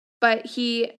defrosted, but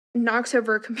he knocks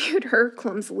over a computer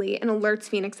clumsily and alerts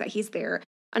Phoenix that he's there.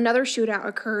 Another shootout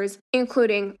occurs,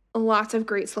 including lots of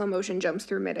great slow motion jumps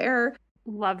through midair.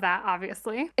 Love that,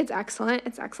 obviously. It's excellent.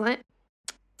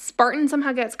 Spartan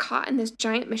somehow gets caught in this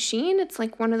giant machine. It's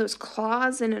like one of those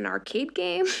claws in an arcade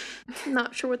game. I'm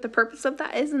not sure what the purpose of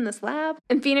that is in this lab.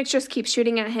 And Phoenix just keeps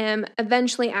shooting at him,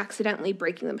 eventually accidentally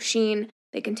breaking the machine.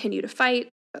 They continue to fight.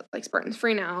 But, Spartan's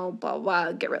free now, blah,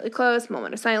 blah, get really close,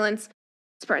 moment of silence.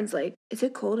 Spartan's like, is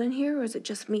it cold in here or is it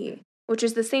just me? Which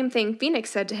is the same thing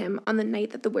Phoenix said to him on the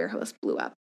night that the warehouse blew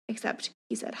up, except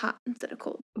he said hot instead of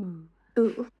cold.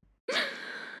 Ooh.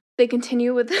 They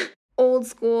continue with old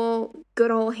school,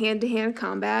 good old hand-to-hand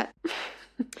combat.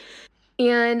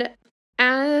 And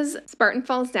as Spartan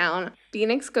falls down,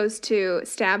 Phoenix goes to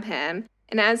stab him.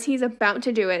 And as he's about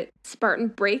to do it, Spartan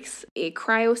breaks a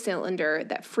cryo cylinder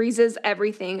that freezes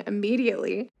everything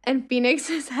immediately. And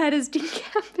Phoenix's head is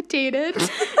decapitated.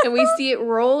 And we see it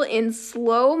roll in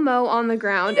slow-mo on the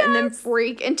ground and then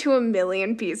break into a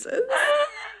million pieces.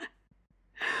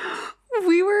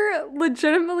 We were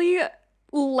legitimately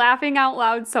laughing out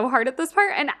loud so hard at this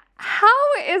part. And how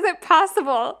is it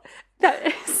possible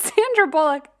that Sandra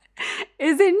Bullock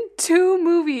is in 2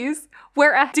 movies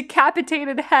where a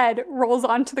decapitated head rolls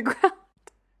onto the ground?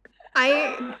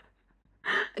 I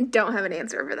don't have an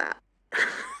answer for that.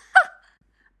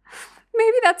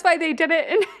 Maybe that's why they did it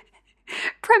in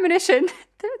Premonition.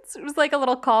 It was like a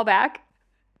little callback.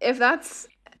 If that's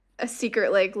a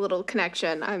secret, little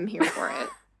connection, I'm here for it.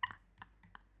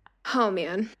 Oh,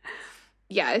 man.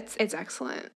 Yeah, it's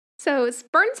excellent. So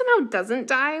Spartan somehow doesn't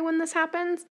die when this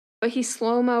happens, but he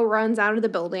slow-mo runs out of the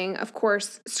building, of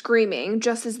course, screaming,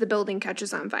 just as the building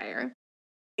catches on fire.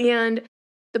 And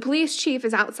the police chief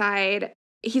is outside.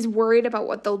 He's worried about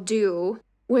what they'll do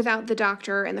without the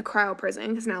doctor and the cryo prison,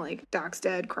 because now, Doc's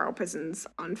dead, cryo prison's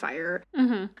on fire.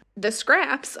 Mm-hmm. The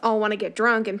scraps all want to get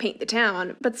drunk and paint the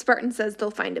town, but Spartan says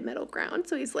they'll find a middle ground,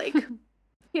 so he's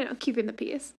keeping the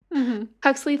peace. Mm-hmm.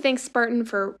 Huxley thanks Spartan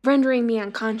for rendering me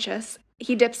unconscious.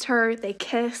 He dips her, they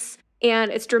kiss.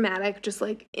 And it's dramatic, just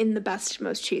in the best,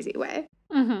 most cheesy way.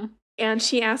 Mm-hmm. And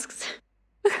she asks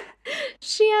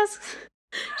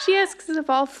if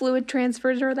all fluid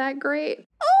transfers are that great.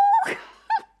 Oh!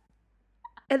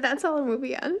 And that's how the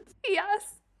movie ends.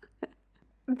 Yes.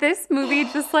 This movie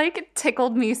just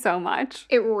tickled me so much.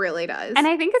 It really does. And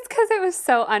I think it's because it was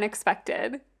so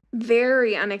unexpected.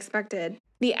 Very unexpected.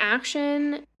 The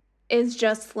action is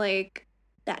just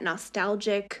that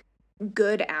nostalgic,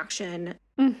 good action.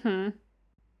 Mm-hmm.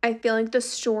 I feel like the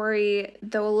story,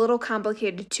 though a little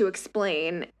complicated to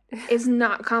explain, is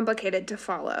not complicated to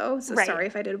follow. So Right. sorry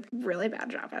if I did a really bad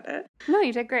job at it. No,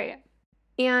 you did great.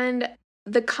 And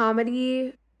the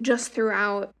comedy just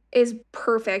throughout is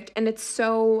perfect. And it's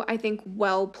so, I think,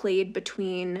 well played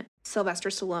between Sylvester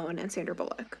Stallone and Sandra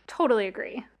Bullock. Totally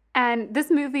agree. And this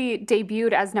movie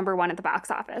debuted as #1 at the box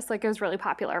office. Like, it was really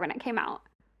popular when it came out.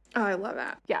 Oh, I love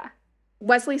that. Yeah.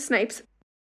 Wesley Snipes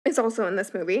is also in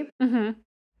this movie. Mm-hmm.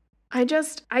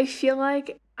 I feel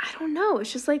like, I don't know,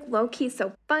 it's just like low-key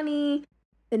so funny.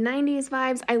 The 90s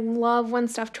vibes. I love when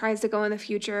stuff tries to go in the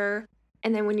future.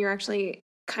 And then when you're actually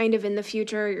kind of in the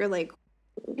future, you're like,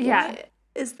 what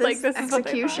is this, like, this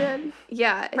execution?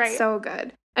 Yeah, it's so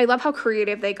good. I love how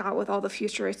creative they got with all the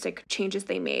futuristic changes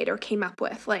they made or came up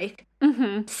with. Like,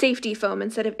 safety foam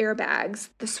instead of airbags,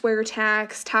 the swear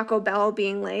tax, Taco Bell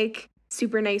being like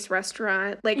super nice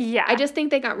restaurant. Like, I just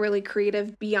think they got really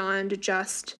creative beyond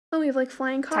just, we have like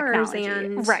flying cars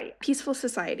and peaceful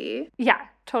society. Yeah,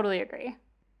 totally agree.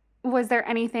 Was there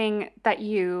anything that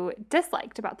you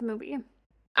disliked about the movie?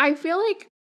 I feel like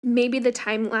maybe the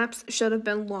time lapse should have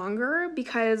been longer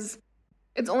because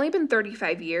it's only been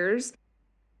 35 years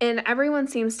and everyone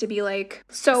seems to be like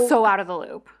so out of the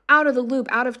loop. Out of the loop,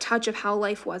 out of touch of how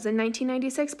life was in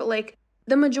 1996, but like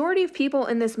the majority of people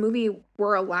in this movie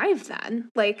were alive then,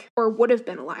 like, or would have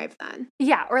been alive then.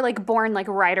 Yeah, or like born like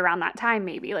right around that time,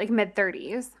 maybe like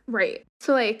mid-30s. Right.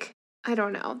 So like, I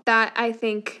don't know. That, I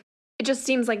think it just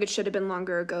seems like it should have been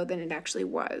longer ago than it actually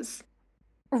was.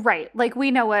 Right. Like,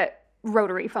 we know what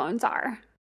rotary phones are.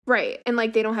 Right. And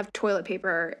like, they don't have toilet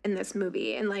paper in this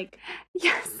movie. And like,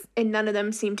 yes. And none of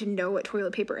them seem to know what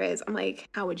toilet paper is. I'm like,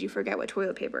 how would you forget what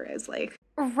toilet paper is? Like,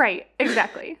 right.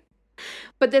 Exactly.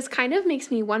 But this kind of makes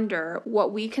me wonder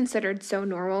what we considered so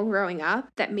normal growing up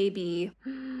that maybe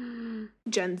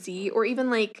Gen Z or even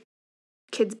like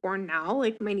kids born now,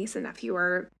 like my niece and nephew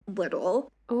are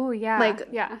little. Oh, yeah.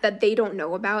 Like, that they don't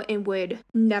know about and would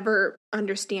never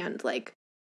understand, like,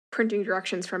 printing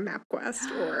directions from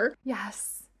MapQuest or...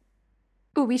 Yes.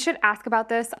 Ooh, we should ask about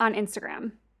this on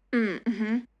Instagram.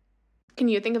 Mm-hmm. Can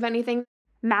you think of anything?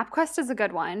 MapQuest is a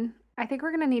good one. I think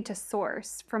we're going to need to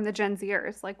source from the Gen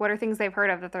Zers. Like, what are things they've heard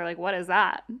of that they're like, what is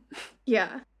that?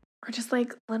 Yeah. Or just,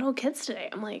 like, little kids today.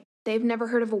 I'm like, they've never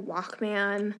heard of a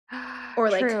Walkman or,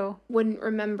 like, wouldn't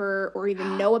remember or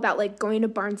even know about, like, going to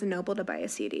Barnes & Noble to buy a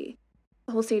CD.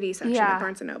 The whole CD section at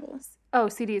Barnes & Noble. Oh,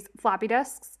 CDs. Floppy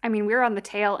disks? I mean, we were on the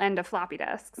tail end of floppy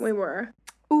disks. We were.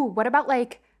 Ooh, what about,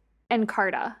 like,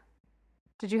 Encarta?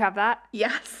 Did you have that?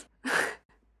 Yes.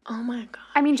 Oh, my God.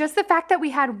 I mean, just the fact that we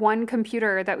had one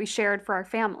computer that we shared for our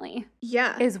family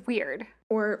is weird.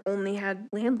 Or only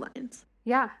had landlines.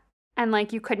 Yeah. And,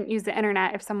 like, you couldn't use the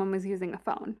internet if someone was using a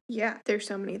phone. Yeah, there's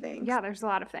so many things. Yeah, there's a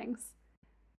lot of things.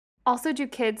 Also, do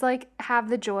kids, like, have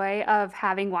the joy of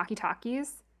having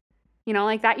walkie-talkies? You know,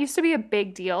 like, that used to be a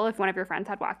big deal if one of your friends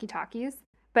had walkie-talkies.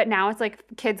 But now it's, like,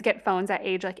 kids get phones at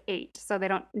age, like, 8, so they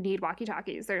don't need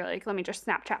walkie-talkies. They're like, let me just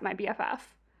Snapchat my BFF.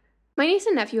 My niece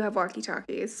and nephew have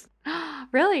walkie-talkies.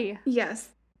 Really? Yes.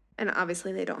 And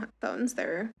obviously they don't have phones.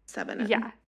 They're 7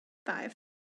 and 5.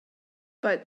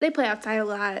 But they play outside a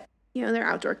lot. You know, they're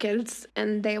outdoor kids,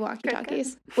 and they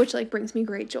walkie-talkies, which, like, brings me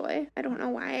great joy. I don't know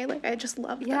why. Like, I just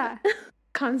love that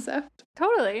concept.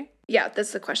 Totally. Yeah, this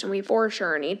is a question we for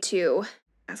sure need to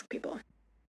ask people.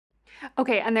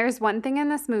 Okay, and there's one thing in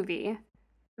this movie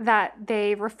that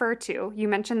they refer to. You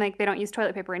mentioned, like, they don't use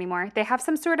toilet paper anymore. They have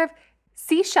some sort of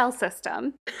seashell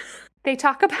system. They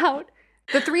talk about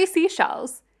the 3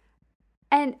 seashells,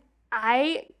 and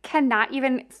I cannot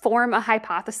even form a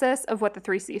hypothesis of what the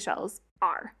 3 seashells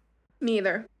are. Me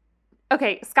either.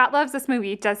 Okay, Scott loves this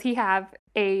movie. Does he have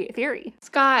a theory?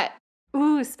 Scott.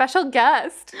 Ooh, special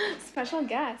guest. Special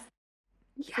guest.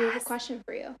 Yes. We have a question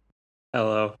for you.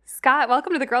 Hello. Scott,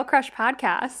 welcome to the Girl Crush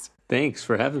podcast. Thanks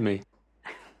for having me.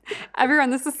 Everyone,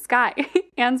 this is Scott,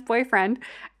 Anne's boyfriend.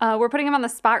 We're putting him on the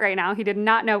spot right now. He did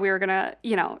not know we were going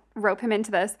to, rope him into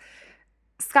this.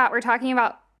 Scott, we're talking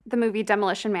about the movie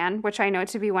Demolition Man, which I know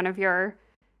to be one of your,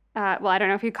 I don't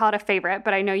know if you call it a favorite,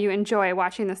 but I know you enjoy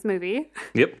watching this movie.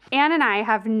 Yep. Anne and I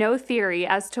have no theory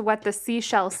as to what the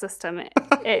seashell system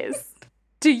is.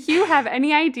 Do you have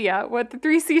any idea what the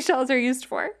 3 seashells are used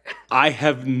for? I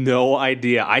have no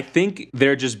idea. I think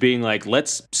they're just being like,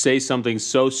 let's say something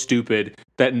so stupid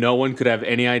that no one could have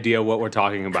any idea what we're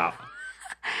talking about.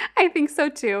 I think so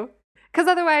too. Because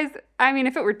otherwise, I mean,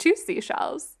 if it were 2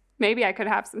 seashells, maybe I could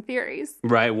have some theories.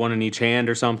 Right, 1 in each hand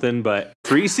or something, but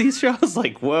 3 seashells?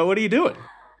 Like, what are you doing?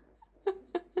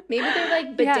 Maybe they're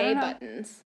like bidet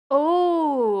buttons.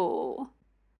 Oh.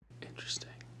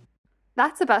 Interesting.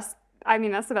 That's the best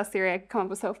theory I could come up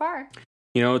with so far.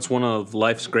 You know, it's one of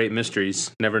life's great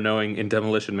mysteries, never knowing in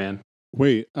Demolition Man.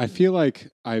 Wait, I feel like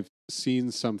I've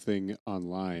seen something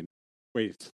online.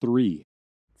 Wait, it's 3.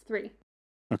 It's 3.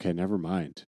 Okay, never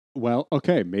mind. Well,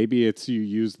 okay, maybe it's you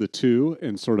use the 2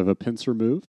 in sort of a pincer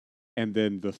move, and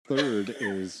then the 3rd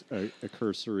is a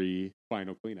cursory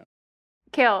final cleanup.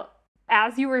 Kale,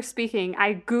 as you were speaking,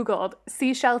 I Googled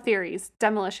seashell theories,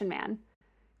 Demolition Man.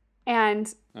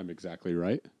 And I'm exactly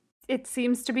right. it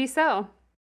seems to be so.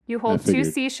 You I hold 2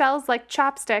 figured. seashells like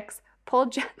chopsticks, pull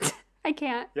I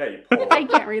can't. Yeah, you pull. I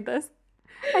can't read this.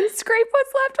 And scrape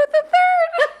what's left with the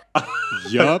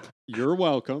 3rd. Yup, you're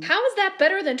welcome. How is that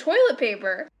better than toilet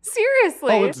paper?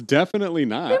 Seriously. Oh, it's definitely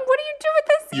not. Then what do you do with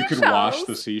the You seashells? can wash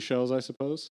the seashells, I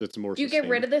suppose. That's more Do you get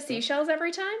rid of the sustainable. seashells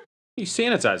every time? You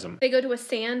sanitize them. They go to a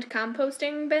sand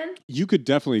composting bin? You could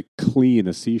definitely clean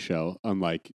a seashell,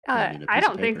 unlike a I piece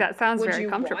don't of think paper. that sounds Would very you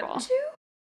comfortable. want to?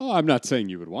 Oh, I'm not saying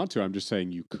you would want to. I'm just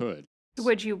saying you could.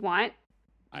 Would you want?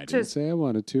 I didn't Just- say I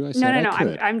wanted to. I said No. I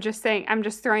could. I'm just saying. I'm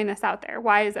just throwing this out there.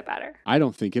 Why is it better? I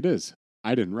don't think it is.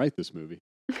 I didn't write this movie.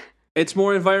 It's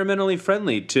more environmentally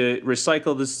friendly to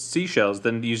recycle the seashells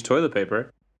than to use toilet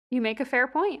paper. You make a fair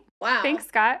point. Wow. Thanks,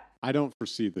 Scott. I don't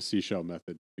foresee the seashell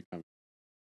method becoming.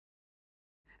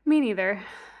 Me neither.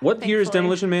 What year is Thankfully.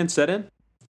 Demolition Man set in?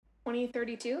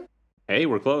 2032? Hey,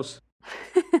 we're close.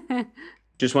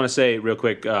 Just want to say real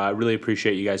quick, I really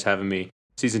appreciate you guys having me.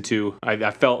 Season 2,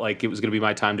 I felt like it was going to be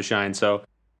my time to shine, so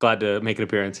glad to make an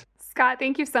appearance. Scott,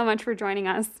 thank you so much for joining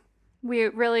us. We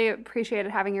really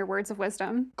appreciated having your words of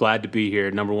wisdom. Glad to be here.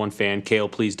 Number 1 fan. Kale,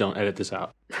 please don't edit this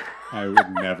out. I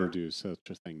would never do such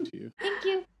a thing to you. Thank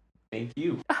you. Thank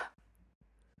you.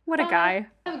 What a Bye. guy.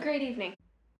 Have a great evening.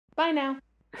 Bye now.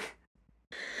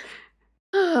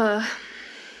 All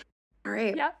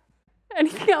right. Yeah.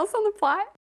 Anything else on the plot?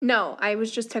 No, I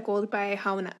was just tickled by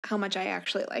how much I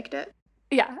actually liked it.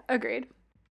 Yeah, agreed.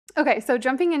 Okay, so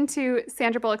jumping into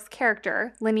Sandra Bullock's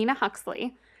character, Lenina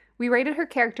Huxley, we rated her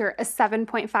character a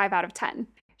 7.5 out of 10.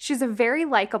 She's a very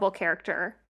likable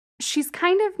character. She's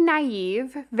kind of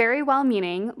naive, very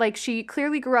well-meaning. Like, she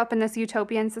clearly grew up in this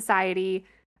utopian society,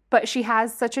 but she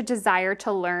has such a desire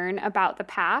to learn about the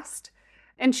past.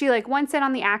 And she, wants in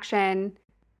on the action.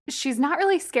 She's not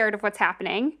really scared of what's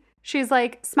happening. She's,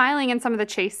 smiling in some of the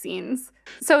chase scenes.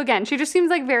 So, again, she just seems,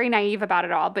 very naive about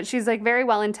it all, but she's, very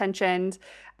well-intentioned.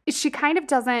 She kind of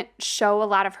doesn't show a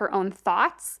lot of her own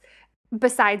thoughts,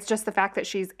 besides just the fact that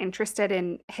she's interested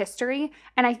in history.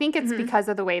 And I think it's because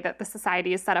of the way that the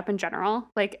society is set up in general.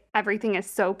 Everything is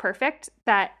so perfect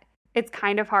that it's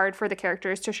kind of hard for the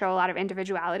characters to show a lot of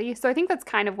individuality. So I think that's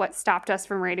kind of what stopped us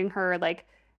from rating her,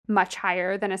 much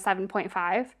higher than a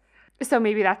 7.5. So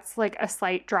maybe that's, a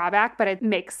slight drawback, but it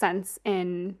makes sense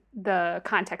in the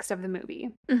context of the movie.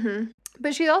 Mm-hmm.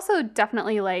 But she also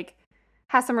definitely,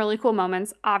 has some really cool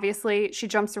moments. Obviously, she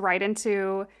jumps right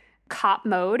into cop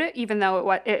mode, even though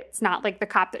it's not the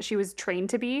cop that she was trained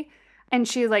to be. And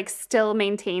she still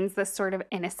maintains this sort of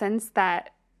innocence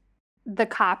that the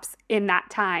cops in that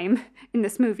time in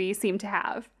this movie seem to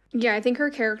have. Yeah, I think her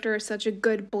character is such a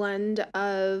good blend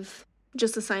of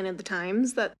just a sign of the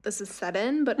times that this is set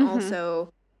in, but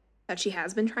also that she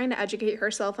has been trying to educate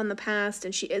herself on the past,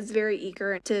 and she is very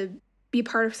eager to be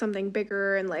part of something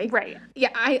bigger and Right.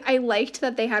 Yeah, I liked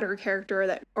that they had her character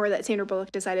that Sandra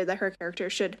Bullock decided that her character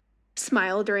should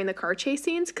smile during the car chase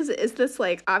scenes, because it is this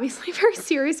obviously very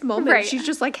serious moment. Right. She's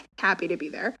just happy to be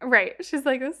there. Right. She's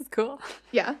this is cool.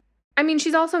 Yeah. I mean,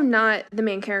 she's also not the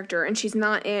main character, and she's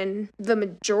not in the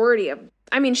majority of,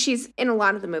 she's in a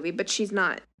lot of the movie, but she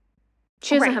doesn't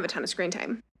Right. have a ton of screen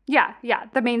time. Yeah.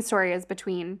 The main story is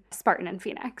between Spartan and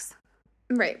Phoenix.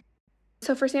 Right.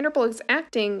 So for Sandra Bullock's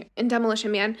acting in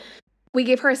Demolition Man, we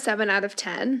gave her a 7 out of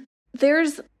 10.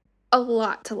 There's a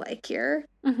lot to like here.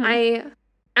 Mhm. I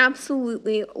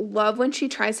absolutely love when she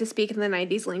tries to speak in the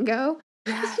 90s lingo.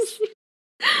 Yes.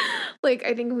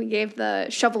 I think we gave the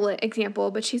shovel it example,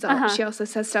 but she also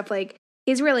says stuff like,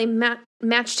 he's really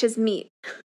matched his meat.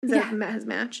 Is that his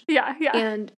match? Yeah.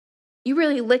 And you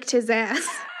really licked his ass.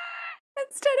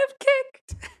 Instead of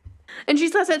kicked. And she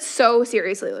says it so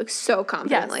seriously, so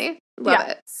confidently. Love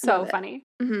it. So Love it. funny.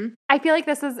 Mm-hmm. I feel like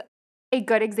this is a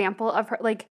good example of her.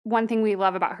 One thing we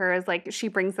love about her is she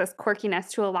brings this quirkiness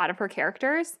to a lot of her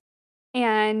characters.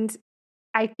 And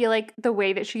I feel like the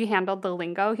way that she handled the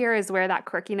lingo here is where that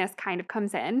quirkiness kind of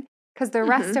comes in. Because the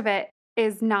rest of it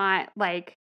is not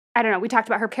I don't know, we talked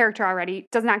about her character already,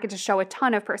 does not get to show a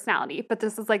ton of personality. But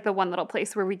this is the one little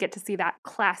place where we get to see that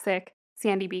classic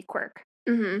Sandy B quirk.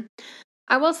 Mm-hmm.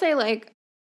 I will say,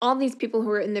 all these people who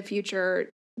are in the future,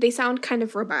 they sound kind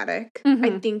of robotic. Mhm.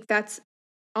 I think that's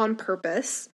on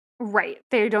purpose. Right.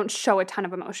 They don't show a ton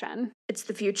of emotion. It's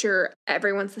the future.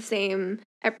 Everyone's the same.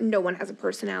 No one has a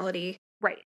personality.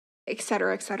 Right. Et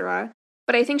cetera, et cetera.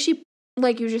 But I think she,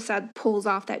 like you just said, pulls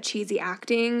off that cheesy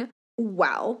acting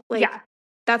well. Like, yeah.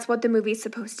 That's what the movie's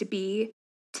supposed to be.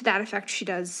 To that effect, she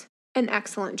does an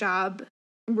excellent job,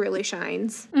 really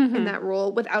shines in that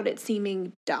role without it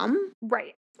seeming dumb.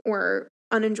 Right. Or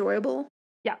unenjoyable.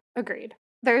 Yeah, agreed.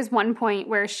 There's one point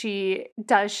where she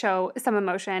does show some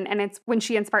emotion, and it's when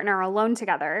she and Spartan are alone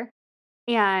together,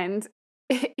 and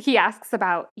he asks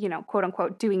about, quote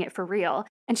unquote, doing it for real.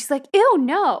 And she's like, ew,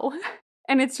 no.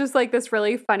 And it's just like this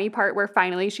really funny part where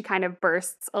finally she kind of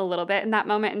bursts a little bit in that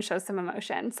moment and shows some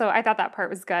emotion. So I thought that part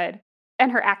was good.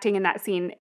 And her acting in that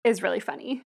scene is really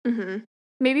funny. Mm-hmm.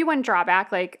 Maybe one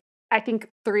drawback, I think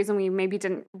the reason we maybe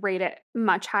didn't rate it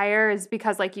much higher is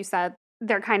because, like you said,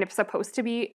 they're kind of supposed to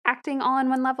be acting all on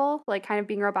one level, kind of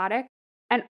being robotic.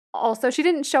 And also, she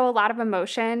didn't show a lot of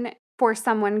emotion for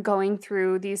someone going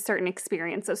through these certain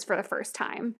experiences for the first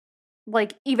time.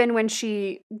 Even when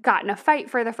she got in a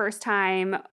fight for the first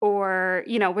time or,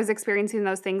 was experiencing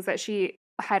those things that she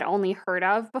had only heard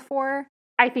of before,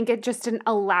 I think it just didn't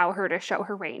allow her to show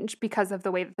her range because of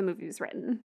the way that the movie was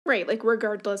written. Right.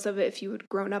 Regardless of if you had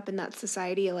grown up in that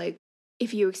society,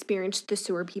 if you experienced the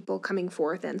sewer people coming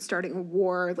forth and starting a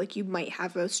war, you might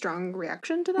have a strong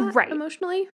reaction to that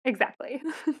emotionally. Exactly.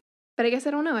 But I guess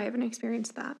I don't know. I haven't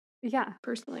experienced that. Yeah.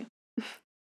 Personally.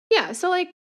 Yeah. So,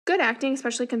 good acting,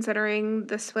 especially considering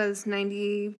this was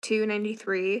 92,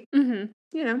 93.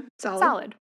 Mm-hmm.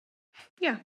 Solid.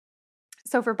 Yeah.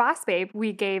 So for Boss Babe,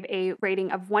 we gave a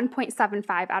rating of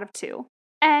 1.75 out of 2.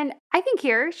 And I think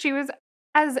here she was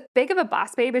as big of a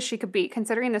boss babe as she could be,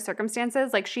 considering the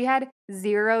circumstances. She had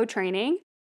zero training,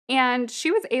 and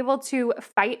she was able to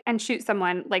fight and shoot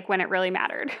someone, when it really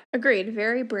mattered. Agreed.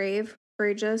 Very brave,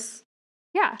 courageous.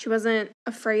 Yeah. She wasn't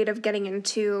afraid of getting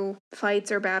into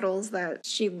fights or battles that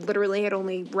she literally had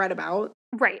only read about.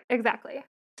 Right, exactly.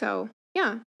 So,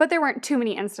 yeah. But there weren't too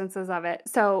many instances of it,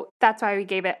 so that's why we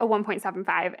gave it a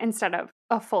 1.75 instead of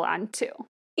a full-on 2.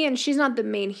 And she's not the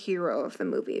main hero of the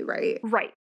movie, right?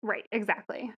 Right,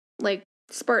 exactly.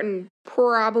 Spartan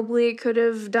probably could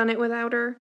have done it without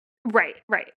her. Right.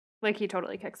 He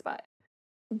totally kicks butt.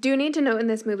 Do need to note in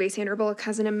this movie, Sandra Bullock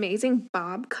has an amazing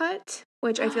bob cut,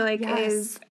 which I feel like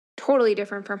is totally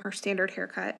different from her standard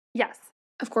haircut. Yes.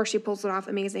 Of course, she pulls it off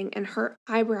amazing, and her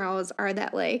eyebrows are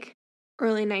that,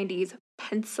 early 90s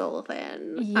pencil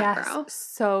thin eyebrow.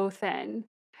 So thin.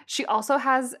 She also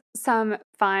has some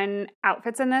fun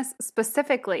outfits in this.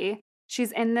 Specifically,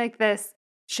 she's in this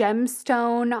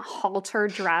gemstone halter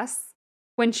dress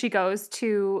when she goes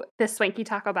to the swanky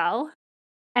Taco Bell.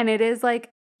 And it is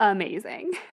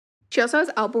amazing. She also has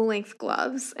elbow length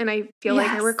gloves. And I feel like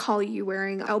I recall you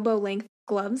wearing elbow length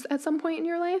gloves at some point in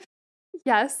your life.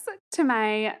 Yes, to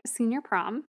my senior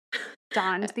prom.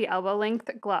 Donned the elbow length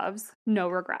gloves. No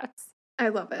regrets. I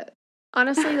love it.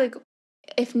 Honestly,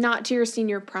 if not to your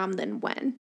senior prom, then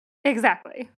when?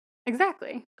 Exactly.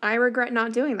 I regret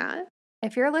not doing that.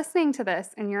 If you're listening to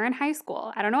this and you're in high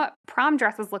school, I don't know what prom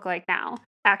dresses look like now,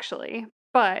 actually,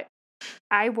 but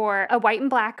I wore a white and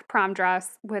black prom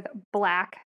dress with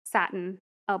black satin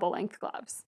elbow-length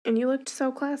gloves. And you looked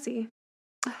so classy.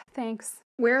 Thanks.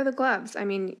 Wear the gloves. I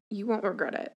mean, you won't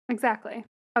regret it. Exactly.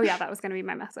 Oh, yeah, that was going to be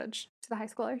my message to the high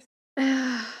schoolers.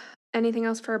 Anything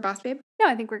else for Boss Babe? No,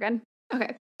 I think we're good.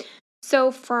 Okay.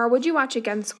 So for our Would You Watch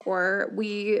Again score,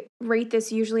 we rate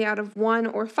this usually out of 1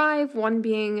 or 5, 1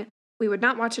 being we would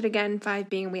not watch it again, 5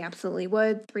 being we absolutely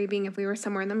would, 3 being if we were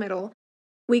somewhere in the middle.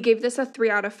 We gave this a 3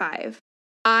 out of 5.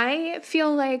 I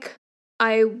feel like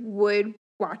I would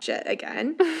watch it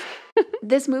again.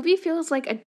 This movie feels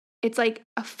it's like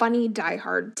a funny Die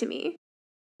Hard to me.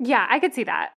 Yeah, I could see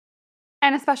that.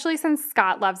 And especially since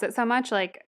Scott loves it so much,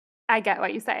 I get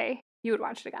what you say. You would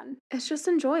watch it again. It's just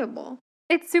enjoyable.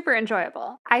 It's super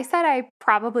enjoyable. I said I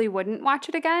probably wouldn't watch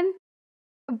it again,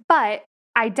 but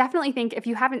I definitely think if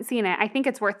you haven't seen it, I think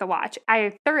it's worth the watch.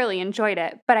 I thoroughly enjoyed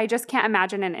it, but I just can't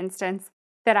imagine an instance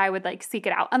that I would seek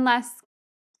it out unless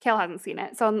Kale hasn't seen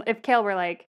it. So if Kale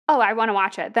were oh, I want to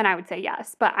watch it, then I would say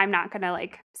yes, but I'm not going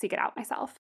to seek it out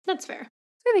myself. That's fair.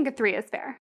 So I think a 3 is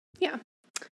fair. Yeah.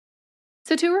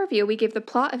 So to review, we gave the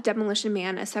plot of Demolition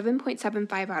Man a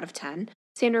 7.75 out of 10.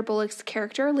 Sandra Bullock's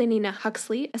character, Lenina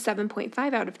Huxley, a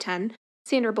 7.5 out of 10.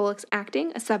 Sandra Bullock's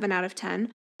acting, a 7 out of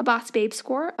 10. A Boss Babe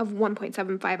score of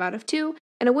 1.75 out of 2.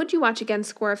 And a Would You Watch Again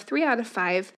score of 3 out of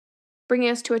 5, bringing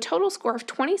us to a total score of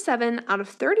 27 out of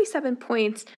 37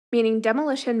 points, meaning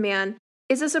Demolition Man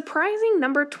is a surprising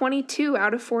number 22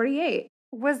 out of 48.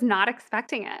 Was not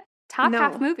expecting it. Top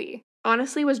half movie.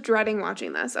 honestly was dreading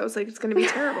watching this. I was like, it's going to be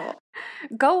terrible.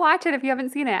 Go watch it if you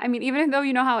haven't seen it. I mean, even though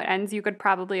you know how it ends, you could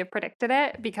probably have predicted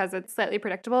it because it's slightly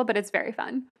predictable, but it's very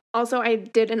fun. Also, I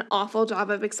did an awful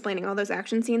job of explaining all those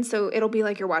action scenes, so it'll be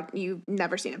like you've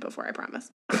never seen it before, I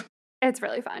promise. It's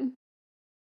really fun.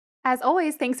 As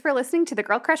always, thanks for listening to the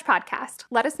Girl Crush podcast.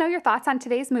 Let us know your thoughts on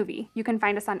today's movie. You can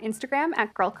find us on Instagram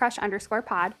at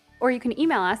girlcrush_pod, or you can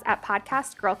email us at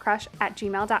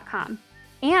podcastgirlcrush@gmail.com.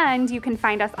 And you can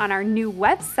find us on our new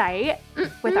website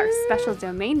with our special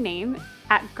domain name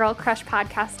at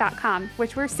girlcrushpodcast.com,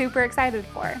 which we're super excited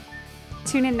for.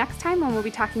 Tune in next time when we'll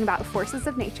be talking about forces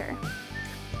of nature.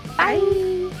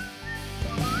 Bye!